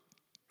 1.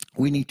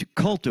 We need to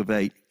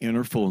cultivate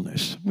inner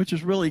fullness, which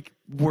is really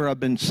where I've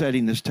been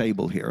setting this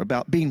table here,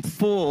 about being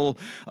full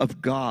of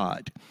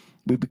God.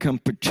 We become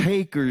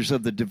partakers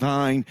of the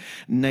divine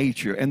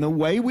nature. And the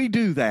way we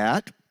do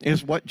that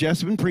is what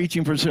Jeff's been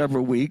preaching for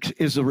several weeks,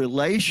 is a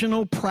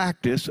relational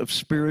practice of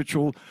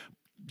spiritual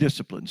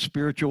disciplines,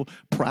 spiritual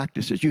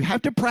practices. You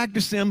have to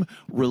practice them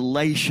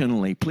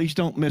relationally. Please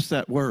don't miss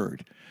that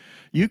word.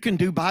 You can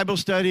do Bible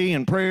study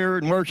and prayer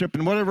and worship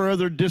and whatever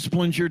other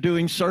disciplines you're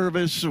doing,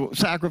 service,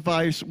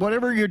 sacrifice,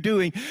 whatever you're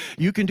doing,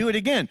 you can do it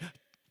again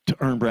to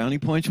earn brownie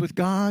points with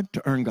God,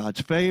 to earn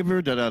God's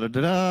favor,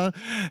 da-da-da-da-da.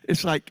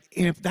 It's like,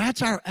 if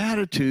that's our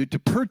attitude, to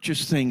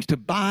purchase things, to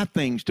buy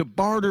things, to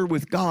barter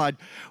with God,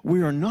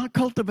 we are not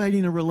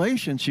cultivating a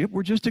relationship.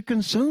 We're just a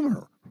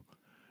consumer,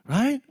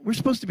 right? We're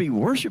supposed to be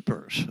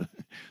worshipers,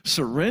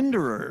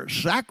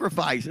 surrenderers,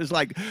 sacrifices.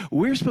 Like,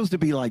 we're supposed to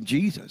be like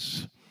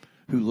Jesus,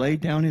 who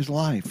laid down his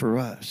life for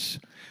us.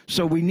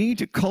 So we need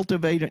to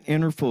cultivate an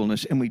inner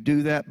fullness, and we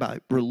do that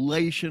by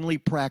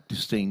relationally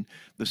practicing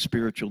the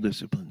spiritual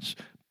disciplines.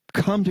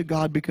 Come to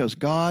God because,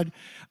 God,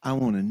 I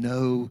want to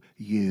know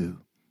you.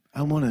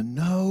 I want to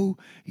know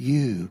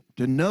you,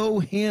 to know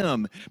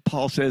him,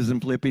 Paul says in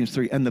Philippians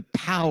 3, and the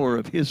power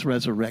of his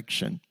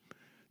resurrection.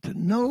 To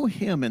know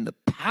him and the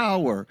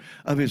power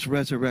of his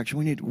resurrection.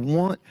 We need to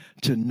want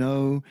to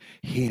know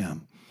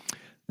him.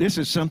 This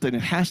is something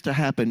that has to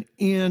happen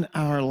in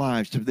our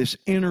lives, to this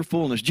inner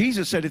fullness.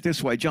 Jesus said it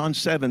this way, John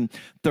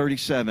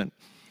 7:37.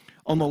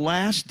 On the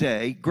last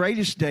day,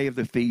 greatest day of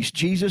the feast,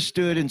 Jesus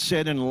stood and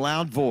said in a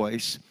loud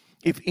voice,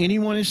 if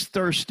anyone is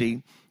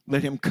thirsty,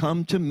 let him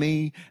come to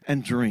me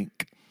and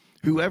drink.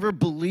 Whoever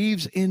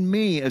believes in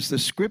me, as the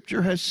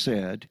scripture has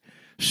said,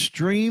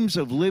 streams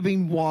of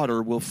living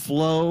water will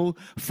flow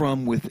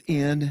from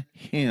within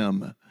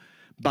him.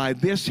 By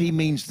this he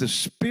means the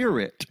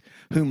Spirit,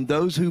 whom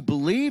those who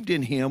believed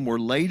in him were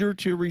later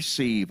to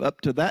receive. Up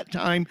to that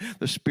time,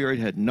 the Spirit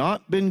had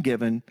not been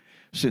given,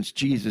 since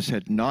Jesus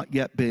had not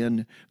yet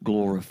been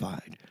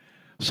glorified.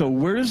 So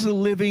where does the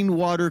living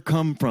water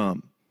come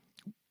from?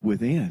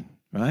 Within,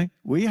 right?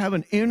 We have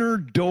an inner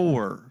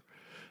door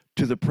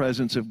to the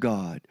presence of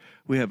God.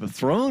 We have a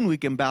throne we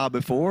can bow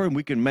before, and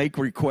we can make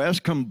requests,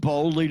 come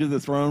boldly to the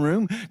throne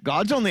room.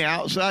 God's on the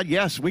outside.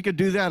 Yes, we could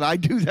do that. I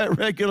do that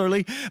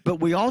regularly. But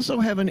we also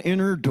have an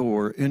inner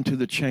door into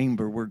the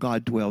chamber where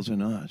God dwells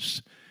in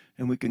us.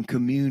 And we can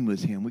commune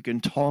with him. We can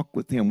talk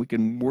with him. We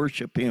can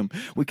worship him.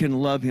 We can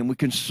love him. We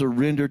can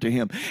surrender to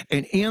him.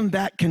 And in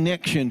that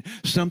connection,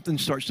 something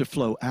starts to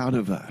flow out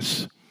of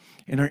us.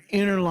 And our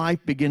inner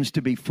life begins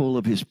to be full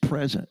of his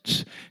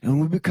presence. And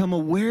when we become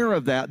aware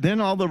of that, then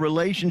all the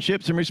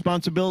relationships and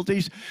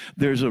responsibilities,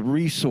 there's a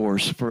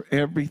resource for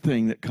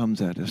everything that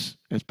comes at us.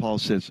 As Paul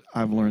says,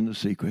 I've learned the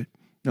secret.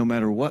 No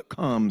matter what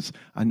comes,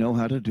 I know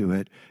how to do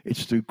it.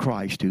 It's through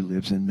Christ who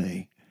lives in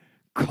me.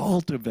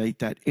 Cultivate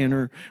that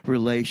inner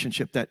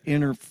relationship, that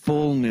inner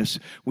fullness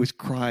with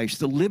Christ.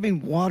 The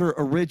living water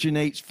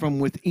originates from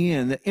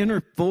within. The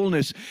inner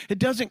fullness, it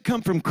doesn't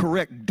come from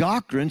correct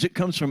doctrines. It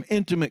comes from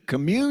intimate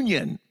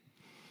communion.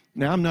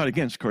 Now, I'm not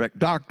against correct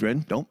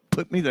doctrine. Don't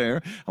put me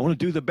there. I want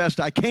to do the best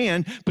I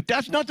can. But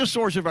that's not the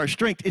source of our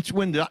strength. It's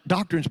when the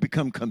doctrines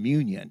become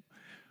communion.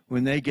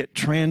 When they get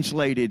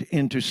translated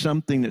into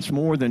something that's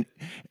more than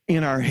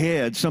in our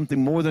head, something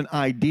more than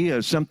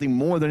ideas, something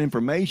more than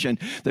information,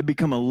 that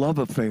become a love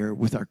affair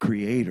with our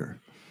Creator.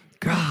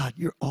 God,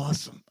 you're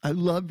awesome. I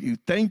love you.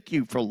 Thank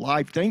you for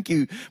life. Thank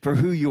you for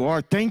who you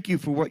are. Thank you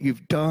for what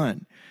you've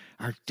done.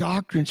 Our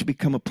doctrines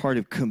become a part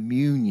of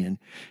communion.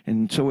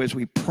 And so as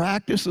we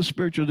practice the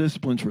spiritual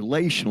disciplines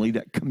relationally,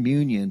 that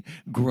communion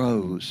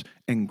grows,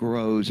 and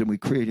we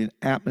create an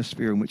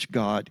atmosphere in which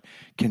God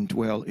can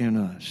dwell in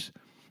us.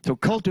 So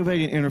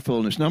cultivating inner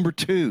fullness. Number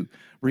 2,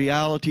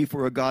 reality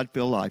for a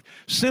God-filled life.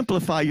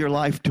 Simplify your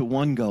life to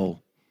one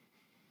goal.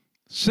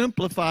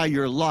 Simplify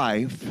your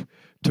life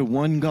to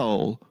one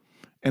goal,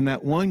 and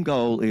that one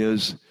goal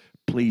is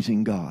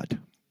pleasing God.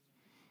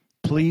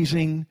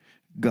 Pleasing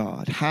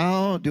God.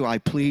 How do I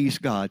please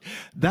God?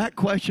 That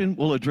question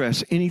will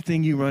address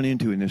anything you run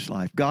into in this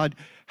life. God,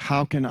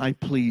 how can I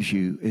please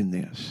you in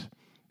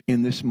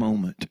this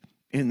moment?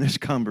 In this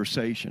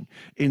conversation,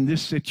 in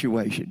this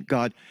situation?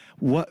 God,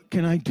 what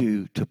can I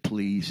do to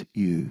please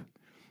you?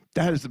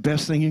 That is the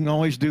best thing you can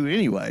always do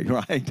anyway,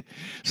 right?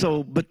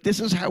 So, but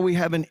this is how we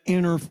have an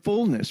inner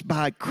fullness,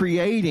 by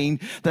creating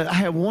that I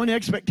have one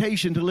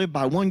expectation to live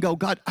by, one goal.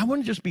 God, I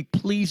want to just be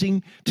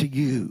pleasing to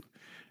you.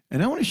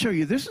 And I want to show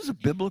you, this is a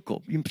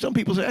biblical. Some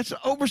people say, that's an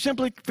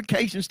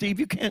oversimplification, Steve.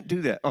 You can't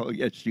do that. Oh,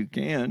 yes, you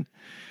can.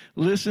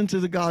 Listen to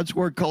the God's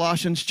word,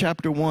 Colossians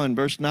chapter 1,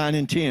 verse 9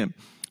 and 10.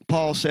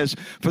 Paul says,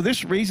 for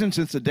this reason,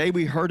 since the day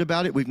we heard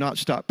about it, we've not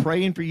stopped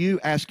praying for you,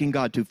 asking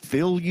God to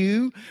fill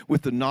you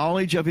with the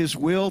knowledge of his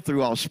will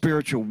through all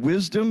spiritual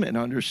wisdom and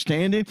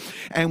understanding.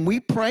 And we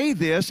pray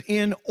this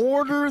in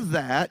order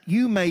that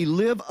you may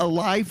live a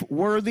life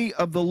worthy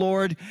of the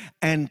Lord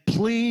and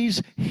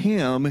please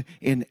him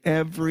in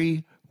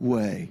every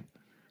way,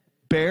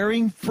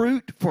 bearing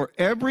fruit for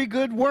every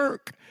good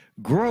work,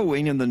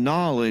 growing in the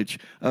knowledge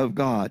of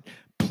God,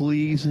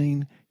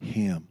 pleasing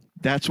him.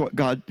 That's what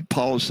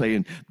Paul is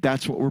saying.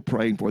 That's what we're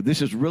praying for.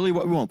 This is really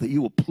what we want, that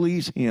you will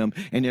please him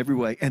in every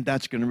way, and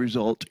that's going to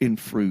result in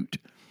fruit.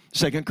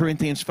 2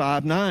 Corinthians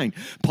 5:9,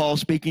 Paul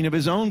speaking of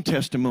his own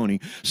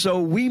testimony. So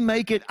we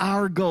make it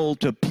our goal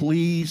to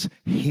please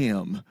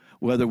him,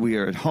 whether we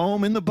are at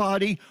home in the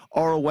body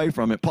or away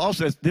from it. Paul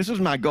says, this is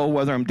my goal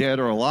whether I'm dead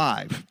or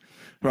alive,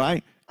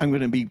 right? I'm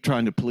going to be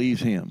trying to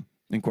please him.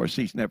 And of course,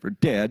 he's never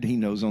dead. He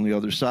knows on the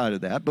other side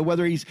of that. But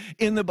whether he's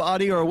in the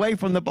body or away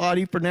from the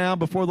body for now,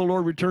 before the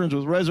Lord returns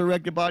with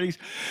resurrected bodies,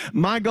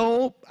 my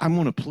goal, I'm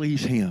going to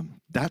please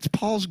him. That's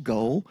Paul's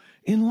goal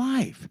in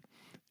life.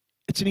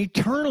 It's an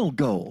eternal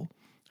goal.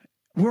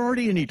 We're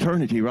already in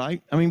eternity,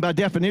 right? I mean, by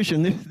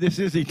definition, this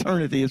is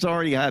eternity. It's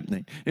already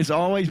happening. It's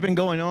always been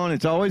going on.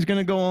 It's always going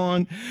to go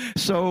on.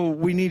 So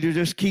we need to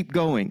just keep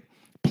going.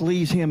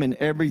 Please him in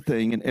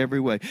everything, in every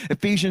way.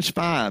 Ephesians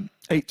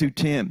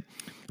 5:8-10.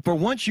 For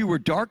once you were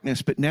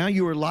darkness, but now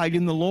you are light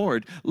in the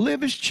Lord.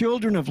 Live as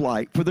children of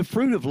light, for the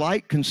fruit of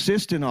light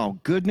consists in all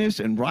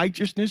goodness and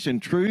righteousness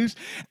and truth.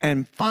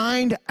 And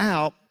find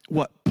out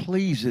what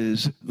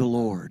pleases the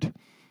Lord.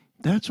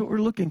 That's what we're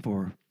looking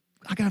for.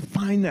 I got to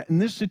find that in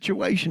this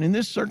situation, in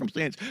this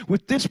circumstance,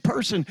 with this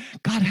person.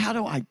 God, how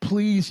do I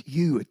please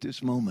you at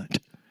this moment?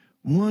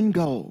 One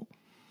goal.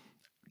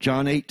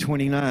 John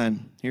 8:29,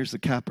 here's the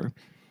capper.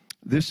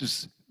 This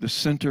is the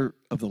center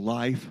of the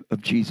life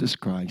of Jesus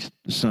Christ,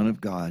 the Son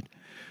of God.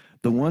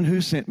 The one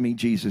who sent me,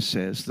 Jesus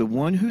says, the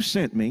one who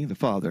sent me, the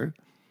Father,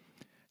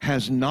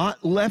 has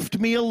not left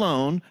me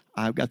alone.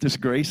 I've got this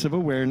grace of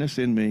awareness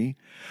in me.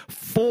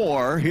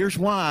 For, here's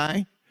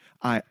why,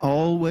 I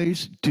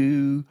always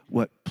do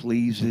what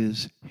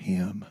pleases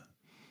him.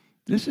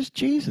 This is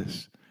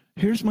Jesus.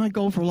 Here's my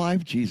goal for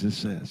life, Jesus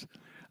says.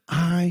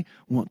 I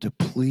want to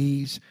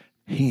please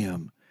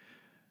him.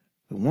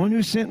 The one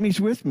who sent me is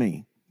with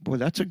me. Boy,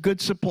 that's a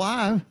good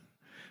supply.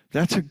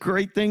 That's a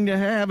great thing to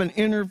have, an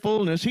inner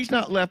fullness. He's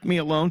not left me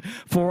alone,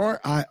 for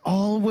I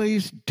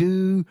always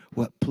do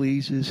what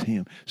pleases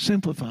him.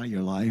 Simplify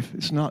your life.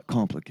 It's not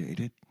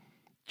complicated.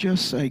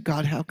 Just say,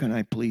 God, how can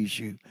I please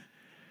you?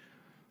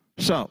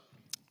 So,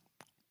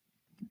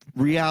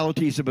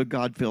 realities of a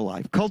God-filled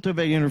life.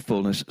 Cultivate inner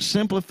fullness.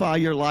 Simplify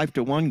your life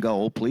to one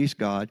goal, please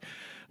God.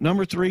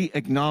 Number 3,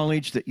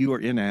 acknowledge that you are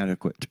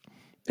inadequate.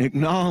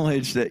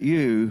 Acknowledge that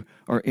you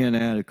are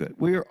inadequate.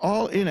 We are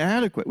all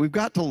inadequate. We've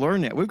got to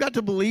learn that. We've got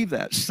to believe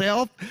that.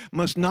 Self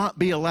must not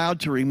be allowed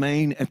to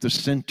remain at the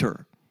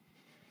center.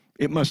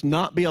 It must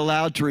not be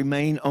allowed to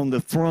remain on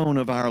the throne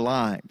of our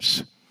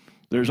lives.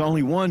 There's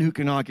only one who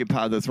can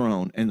occupy the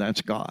throne, and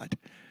that's God.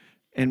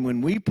 And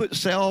when we put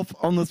self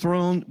on the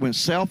throne, when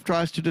self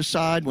tries to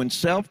decide, when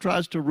self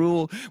tries to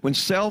rule, when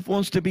self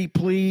wants to be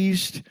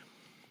pleased,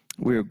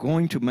 we are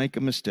going to make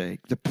a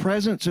mistake. The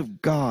presence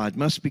of God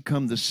must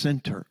become the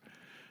center.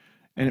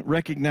 And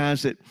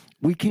recognize that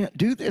we can't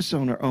do this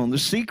on our own. The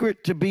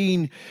secret to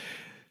being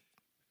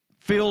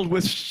filled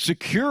with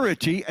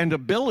security and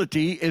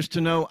ability is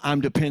to know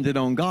I'm dependent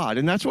on God.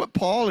 And that's what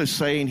Paul is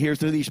saying here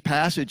through these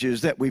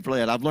passages that we've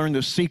read. I've learned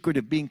the secret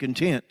of being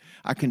content.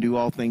 I can do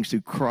all things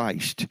through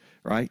Christ,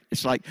 right?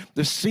 It's like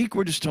the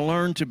secret is to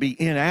learn to be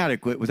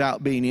inadequate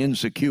without being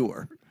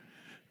insecure.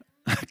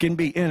 I can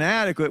be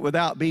inadequate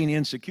without being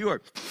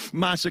insecure.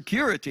 My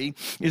security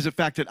is the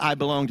fact that I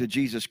belong to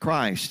Jesus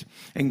Christ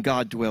and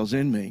God dwells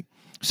in me.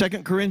 2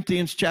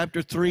 Corinthians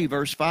chapter 3,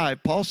 verse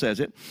 5, Paul says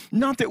it,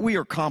 not that we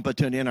are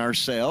competent in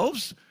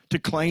ourselves to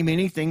claim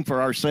anything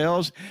for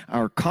ourselves.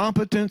 Our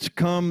competence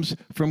comes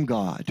from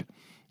God.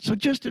 So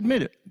just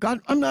admit it.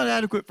 God, I'm not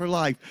adequate for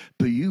life,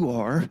 but you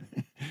are.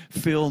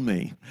 Fill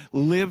me.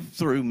 Live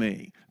through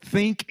me.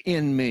 Think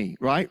in me,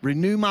 right?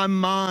 Renew my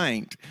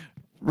mind.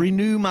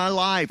 Renew my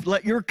life.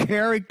 Let your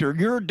character,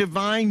 your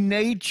divine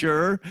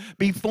nature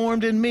be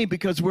formed in me,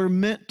 because we're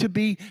meant to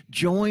be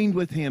joined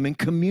with him, in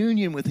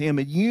communion with him,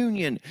 in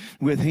union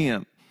with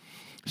him.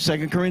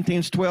 2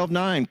 Corinthians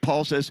 12:9,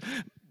 Paul says,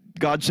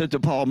 God said to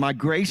Paul, my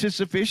grace is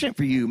sufficient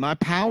for you. My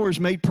power is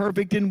made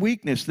perfect in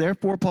weakness.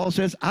 Therefore, Paul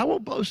says, I will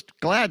boast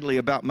gladly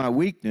about my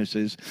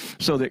weaknesses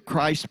so that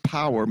Christ's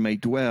power may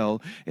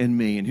dwell in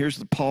me. And here's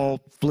the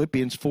Paul,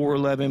 Philippians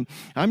 4:11.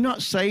 I'm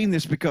not saying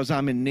this because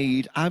I'm in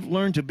need. I've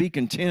learned to be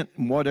content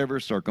in whatever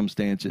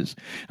circumstances.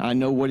 I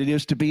know what it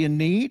is to be in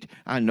need.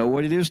 I know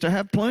what it is to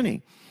have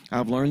plenty.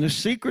 I've learned the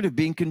secret of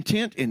being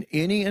content in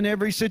any and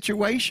every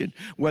situation,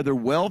 whether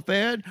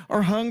well-fed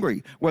or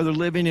hungry, whether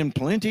living in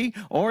plenty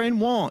or in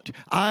want.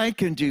 I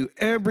can do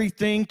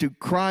everything through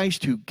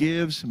Christ who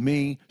gives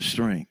me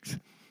strength.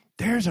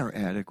 There's our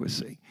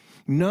adequacy.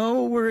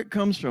 Know where it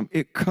comes from.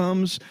 It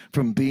comes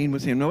from being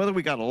with him. Now, whether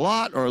we got a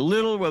lot or a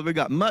little, whether we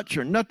got much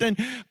or nothing,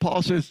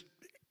 Paul says,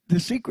 the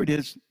secret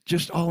is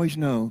just always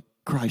know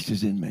Christ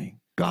is in me.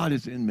 God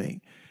is in me.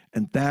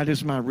 And that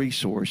is my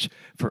resource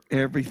for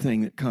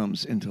everything that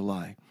comes into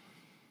life.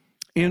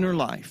 Inner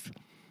life,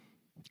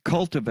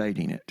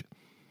 cultivating it.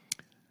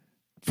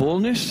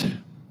 Fullness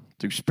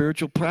through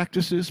spiritual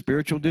practices,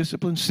 spiritual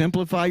discipline.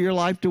 Simplify your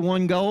life to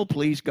one goal.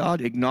 Please God.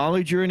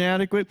 Acknowledge you're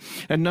inadequate.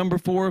 And number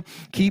 4,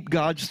 keep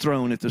God's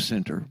throne at the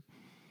center.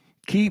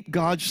 Keep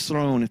God's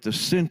throne at the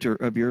center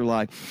of your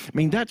life. I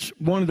mean, that's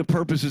one of the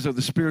purposes of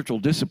the spiritual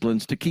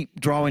disciplines, to keep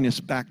drawing us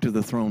back to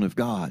the throne of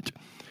God.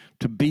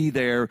 To be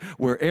there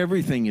where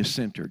everything is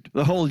centered.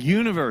 The whole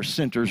universe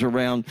centers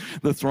around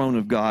the throne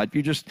of God. If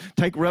you just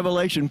take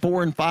Revelation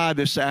 4 and 5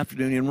 this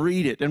afternoon and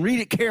read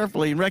it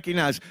carefully and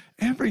recognize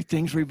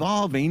everything's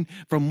revolving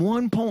from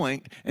one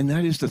point, and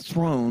that is the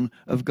throne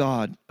of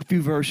God. A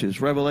few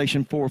verses,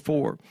 Revelation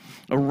 4:4.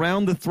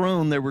 Around the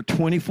throne there were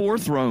 24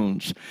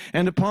 thrones,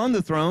 and upon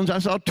the thrones I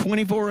saw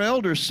 24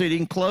 elders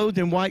sitting, clothed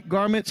in white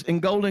garments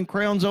and golden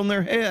crowns on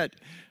their head.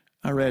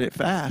 I read it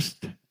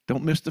fast.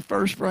 Don't miss the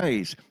first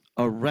phrase.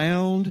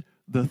 Around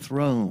the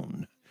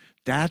throne.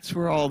 That's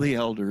where all the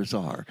elders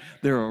are.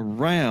 They're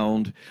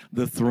around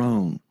the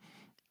throne.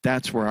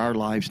 That's where our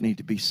lives need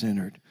to be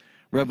centered.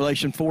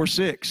 Revelation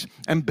 4:6.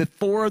 And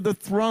before the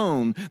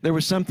throne, there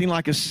was something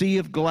like a sea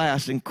of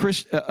glass and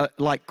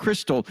like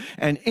crystal.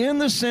 And in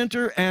the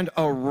center and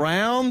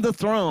around the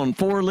throne,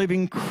 4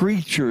 living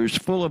creatures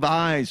full of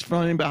eyes,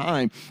 front and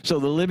behind. So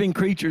the living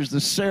creatures,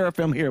 the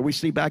seraphim here, we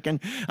see back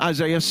in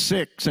Isaiah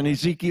 6 and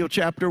Ezekiel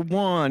chapter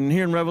 1.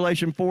 Here in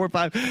Revelation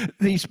 4:5,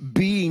 these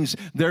beings,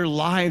 their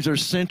lives are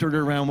centered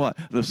around what?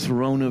 The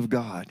throne of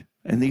God.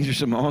 And these are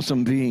some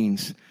awesome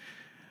beings.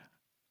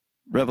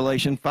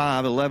 Revelation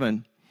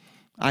 5:11.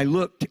 I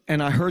looked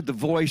and I heard the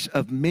voice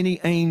of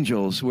many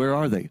angels. Where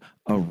are they?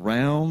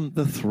 Around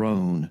the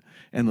throne.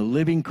 And the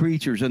living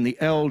creatures and the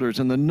elders,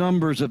 and the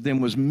numbers of them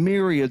was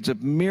myriads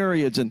of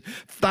myriads and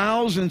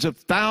thousands of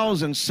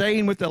thousands,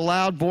 saying with a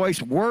loud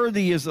voice,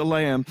 worthy is the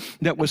Lamb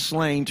that was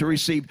slain to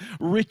receive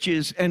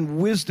riches and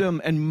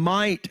wisdom and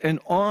might and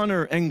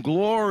honor and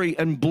glory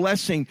and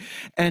blessing.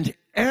 And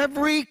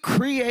every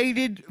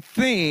created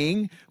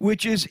thing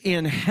which is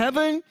in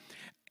heaven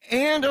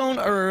and on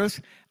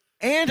earth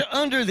and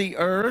under the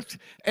earth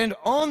and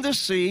on the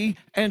sea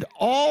and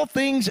all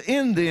things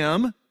in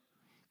them.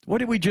 What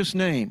did we just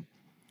name?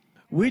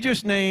 We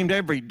just named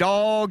every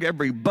dog,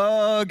 every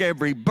bug,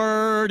 every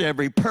bird,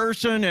 every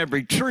person,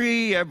 every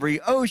tree,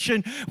 every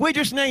ocean. We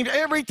just named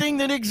everything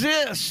that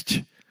exists.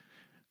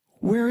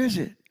 Where is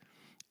it?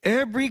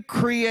 Every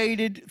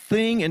created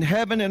thing in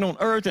heaven and on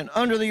earth and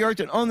under the earth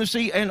and on the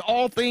sea and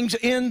all things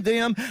in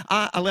them.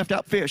 I left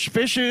out fish.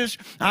 Fishes,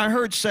 I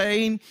heard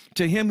saying,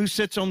 to him who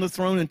sits on the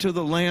throne and to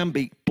the Lamb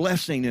be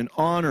blessing and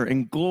honor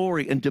and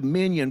glory and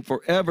dominion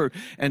forever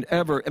and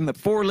ever. And the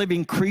 4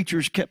 living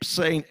creatures kept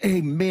saying,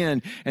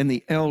 amen. And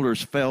the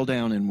elders fell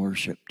down and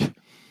worshiped.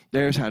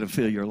 There's how to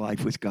fill your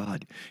life with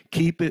God.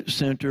 Keep it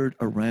centered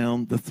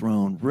around the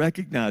throne.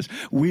 Recognize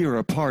we are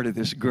a part of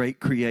this great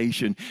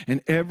creation,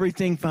 and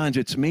everything finds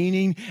its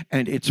meaning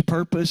and its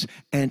purpose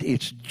and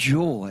its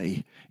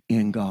joy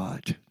in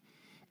God.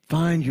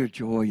 Find your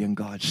joy in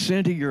God.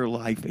 Center your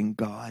life in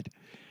God,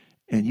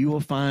 and you will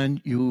find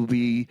you will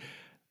be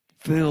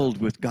filled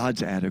with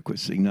God's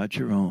adequacy, not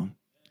your own.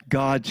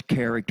 God's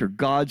character,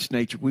 God's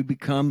nature. We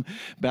become,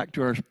 back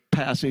to our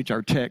passage,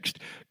 our text,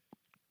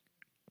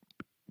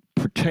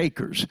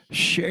 partakers,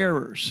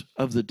 sharers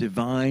of the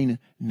divine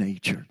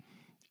nature.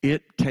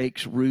 It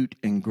takes root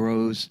and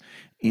grows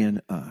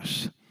in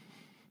us.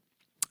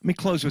 Let me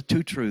close with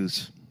 2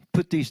 truths.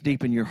 Put these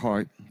deep in your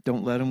heart.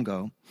 Don't let them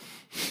go.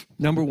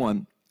 Number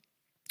 1,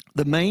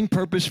 the main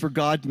purpose for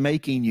God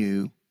making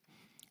you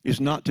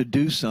is not to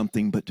do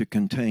something, but to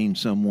contain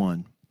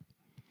someone.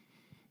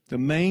 The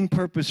main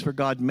purpose for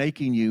God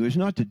making you is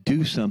not to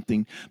do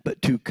something,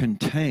 but to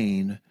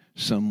contain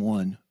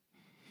someone.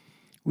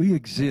 We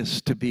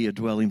exist to be a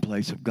dwelling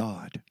place of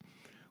God.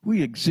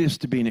 We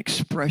exist to be an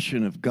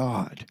expression of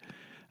God.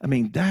 I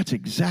mean, that's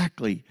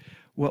exactly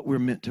what we're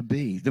meant to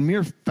be. The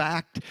mere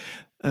fact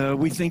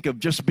we think of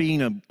just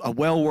being a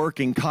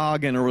well-working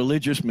cog in a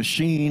religious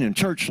machine and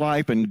church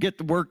life and get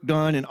the work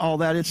done and all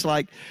that, it's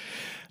like,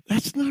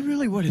 that's not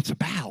really what it's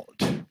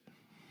about.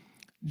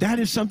 That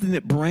is something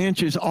that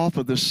branches off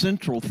of the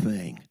central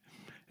thing.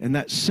 And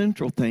that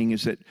central thing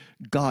is that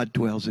God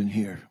dwells in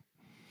here.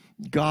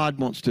 God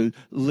wants to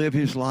live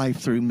his life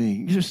through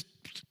me. Just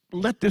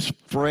let this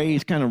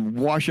phrase kind of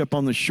wash up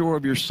on the shore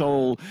of your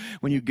soul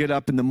when you get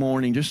up in the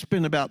morning. Just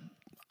spend about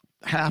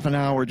half an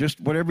hour, just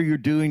whatever you're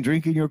doing,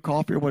 drinking your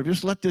coffee or whatever.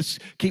 Just let this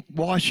keep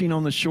washing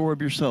on the shore of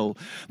your soul.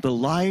 The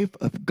life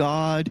of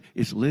God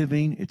is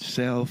living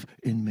itself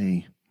in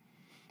me.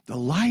 The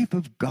life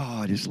of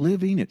God is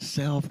living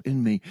itself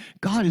in me.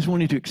 God is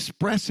wanting to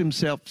express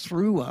himself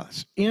through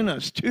us, in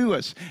us, to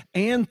us,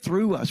 and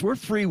through us. We're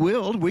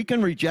free-willed. We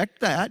can reject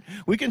that.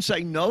 We can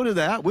say no to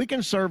that. We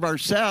can serve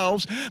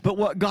ourselves. But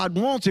what God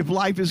wants, if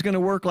life is going to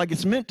work like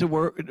it's meant to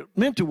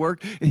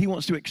work, he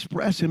wants to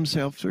express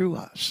himself through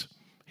us.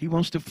 He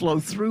wants to flow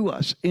through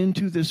us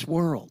into this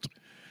world.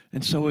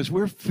 And so as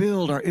we're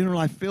filled, our inner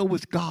life filled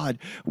with God,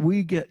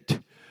 we get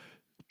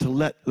to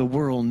let the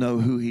world know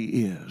who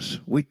he is.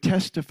 We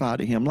testify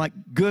to him. Like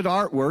good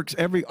artworks,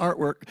 every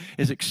artwork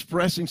is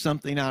expressing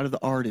something out of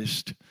the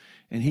artist.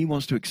 And he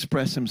wants to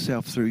express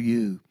himself through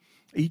you.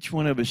 Each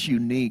one of us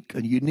unique,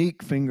 a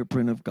unique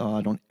fingerprint of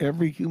God on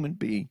every human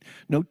being.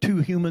 No 2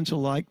 humans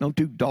alike, no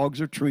 2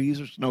 dogs or trees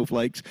or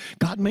snowflakes.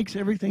 God makes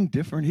everything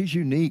different. He's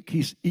unique.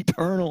 He's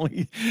eternal.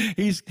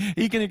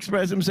 He can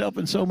express himself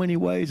in so many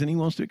ways, and he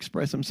wants to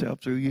express himself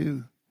through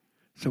you.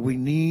 So we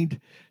need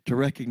to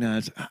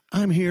recognize,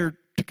 I'm here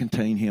to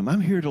contain him.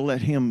 I'm here to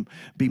let him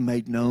be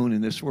made known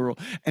in this world.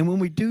 And when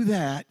we do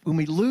that, when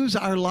we lose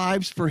our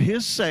lives for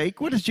his sake,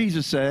 what does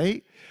Jesus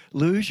say?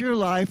 Lose your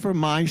life for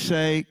my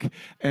sake,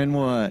 and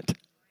what?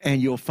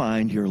 And you'll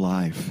find your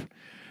life.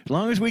 As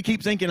long as we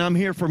keep thinking, I'm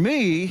here for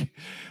me,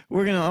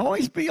 we're going to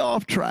always be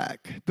off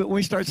track. But when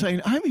we start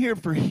saying, I'm here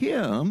for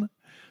him,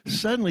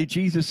 suddenly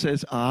Jesus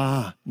says,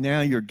 now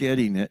you're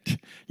getting it.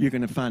 You're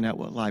going to find out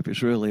what life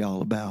is really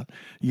all about.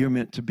 You're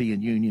meant to be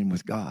in union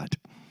with God.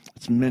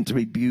 It's meant to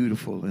be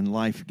beautiful and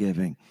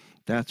life-giving.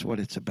 That's what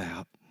it's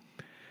about.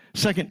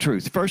 Second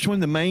truth. First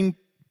one, the main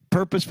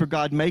purpose for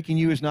God making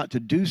you is not to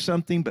do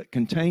something but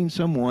contain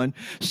someone.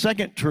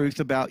 Second truth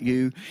about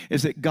you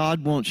is that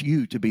God wants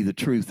you to be the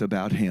truth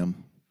about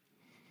him.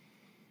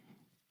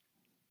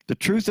 The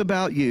truth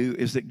about you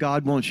is that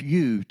God wants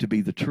you to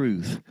be the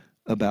truth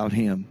about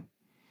him.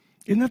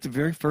 Isn't that the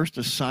very first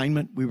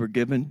assignment we were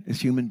given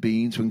as human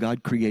beings when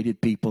God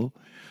created people?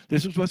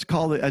 This is what's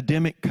called the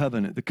Adamic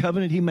covenant. The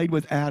covenant he made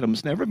with Adam.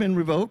 It's never been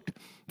revoked,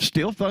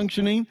 still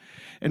functioning.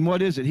 And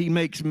what is it? He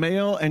makes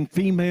male and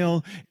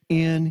female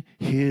in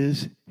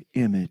his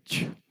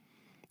image.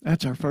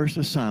 That's our first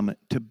assignment,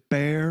 to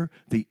bear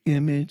the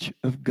image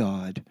of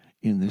God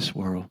in this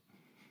world,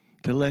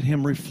 to let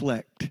him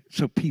reflect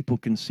so people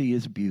can see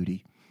his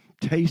beauty,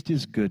 taste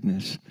his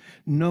goodness,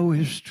 know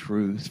his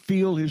truth,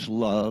 feel his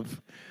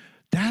love.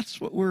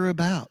 That's what we're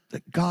about,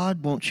 that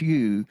God wants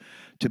you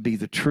to be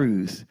the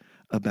truth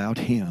about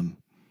him.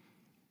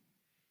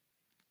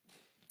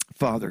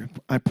 Father,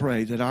 I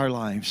pray that our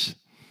lives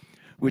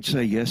would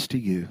say yes to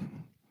you,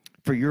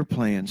 for your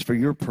plans, for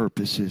your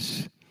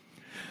purposes.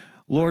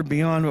 Lord,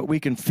 beyond what we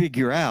can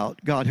figure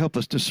out, God, help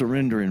us to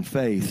surrender in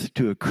faith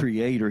to a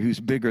creator who's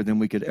bigger than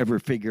we could ever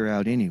figure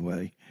out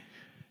anyway.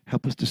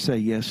 Help us to say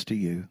yes to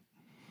you.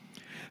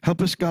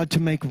 Help us, God, to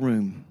make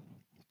room,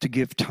 to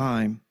give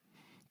time,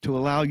 to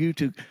allow you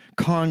to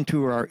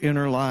contour our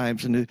inner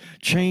lives and to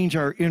change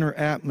our inner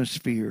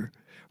atmosphere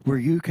where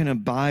you can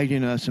abide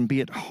in us and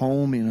be at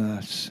home in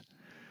us.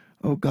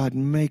 Oh, God,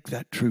 make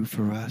that true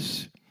for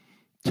us.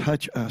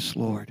 Touch us,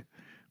 Lord.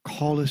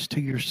 Call us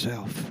to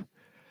yourself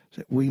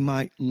that we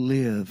might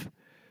live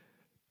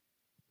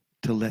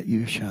to let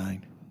you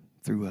shine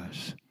through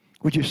us.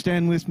 Would you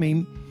stand with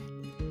me?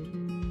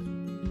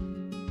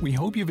 We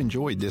hope you've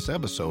enjoyed this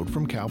episode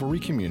from Calvary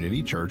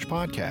Community Church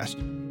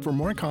Podcast. For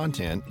more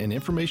content and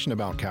information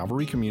about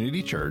Calvary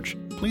Community Church,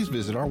 please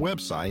visit our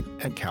website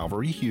at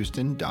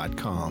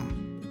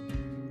calvaryhouston.com.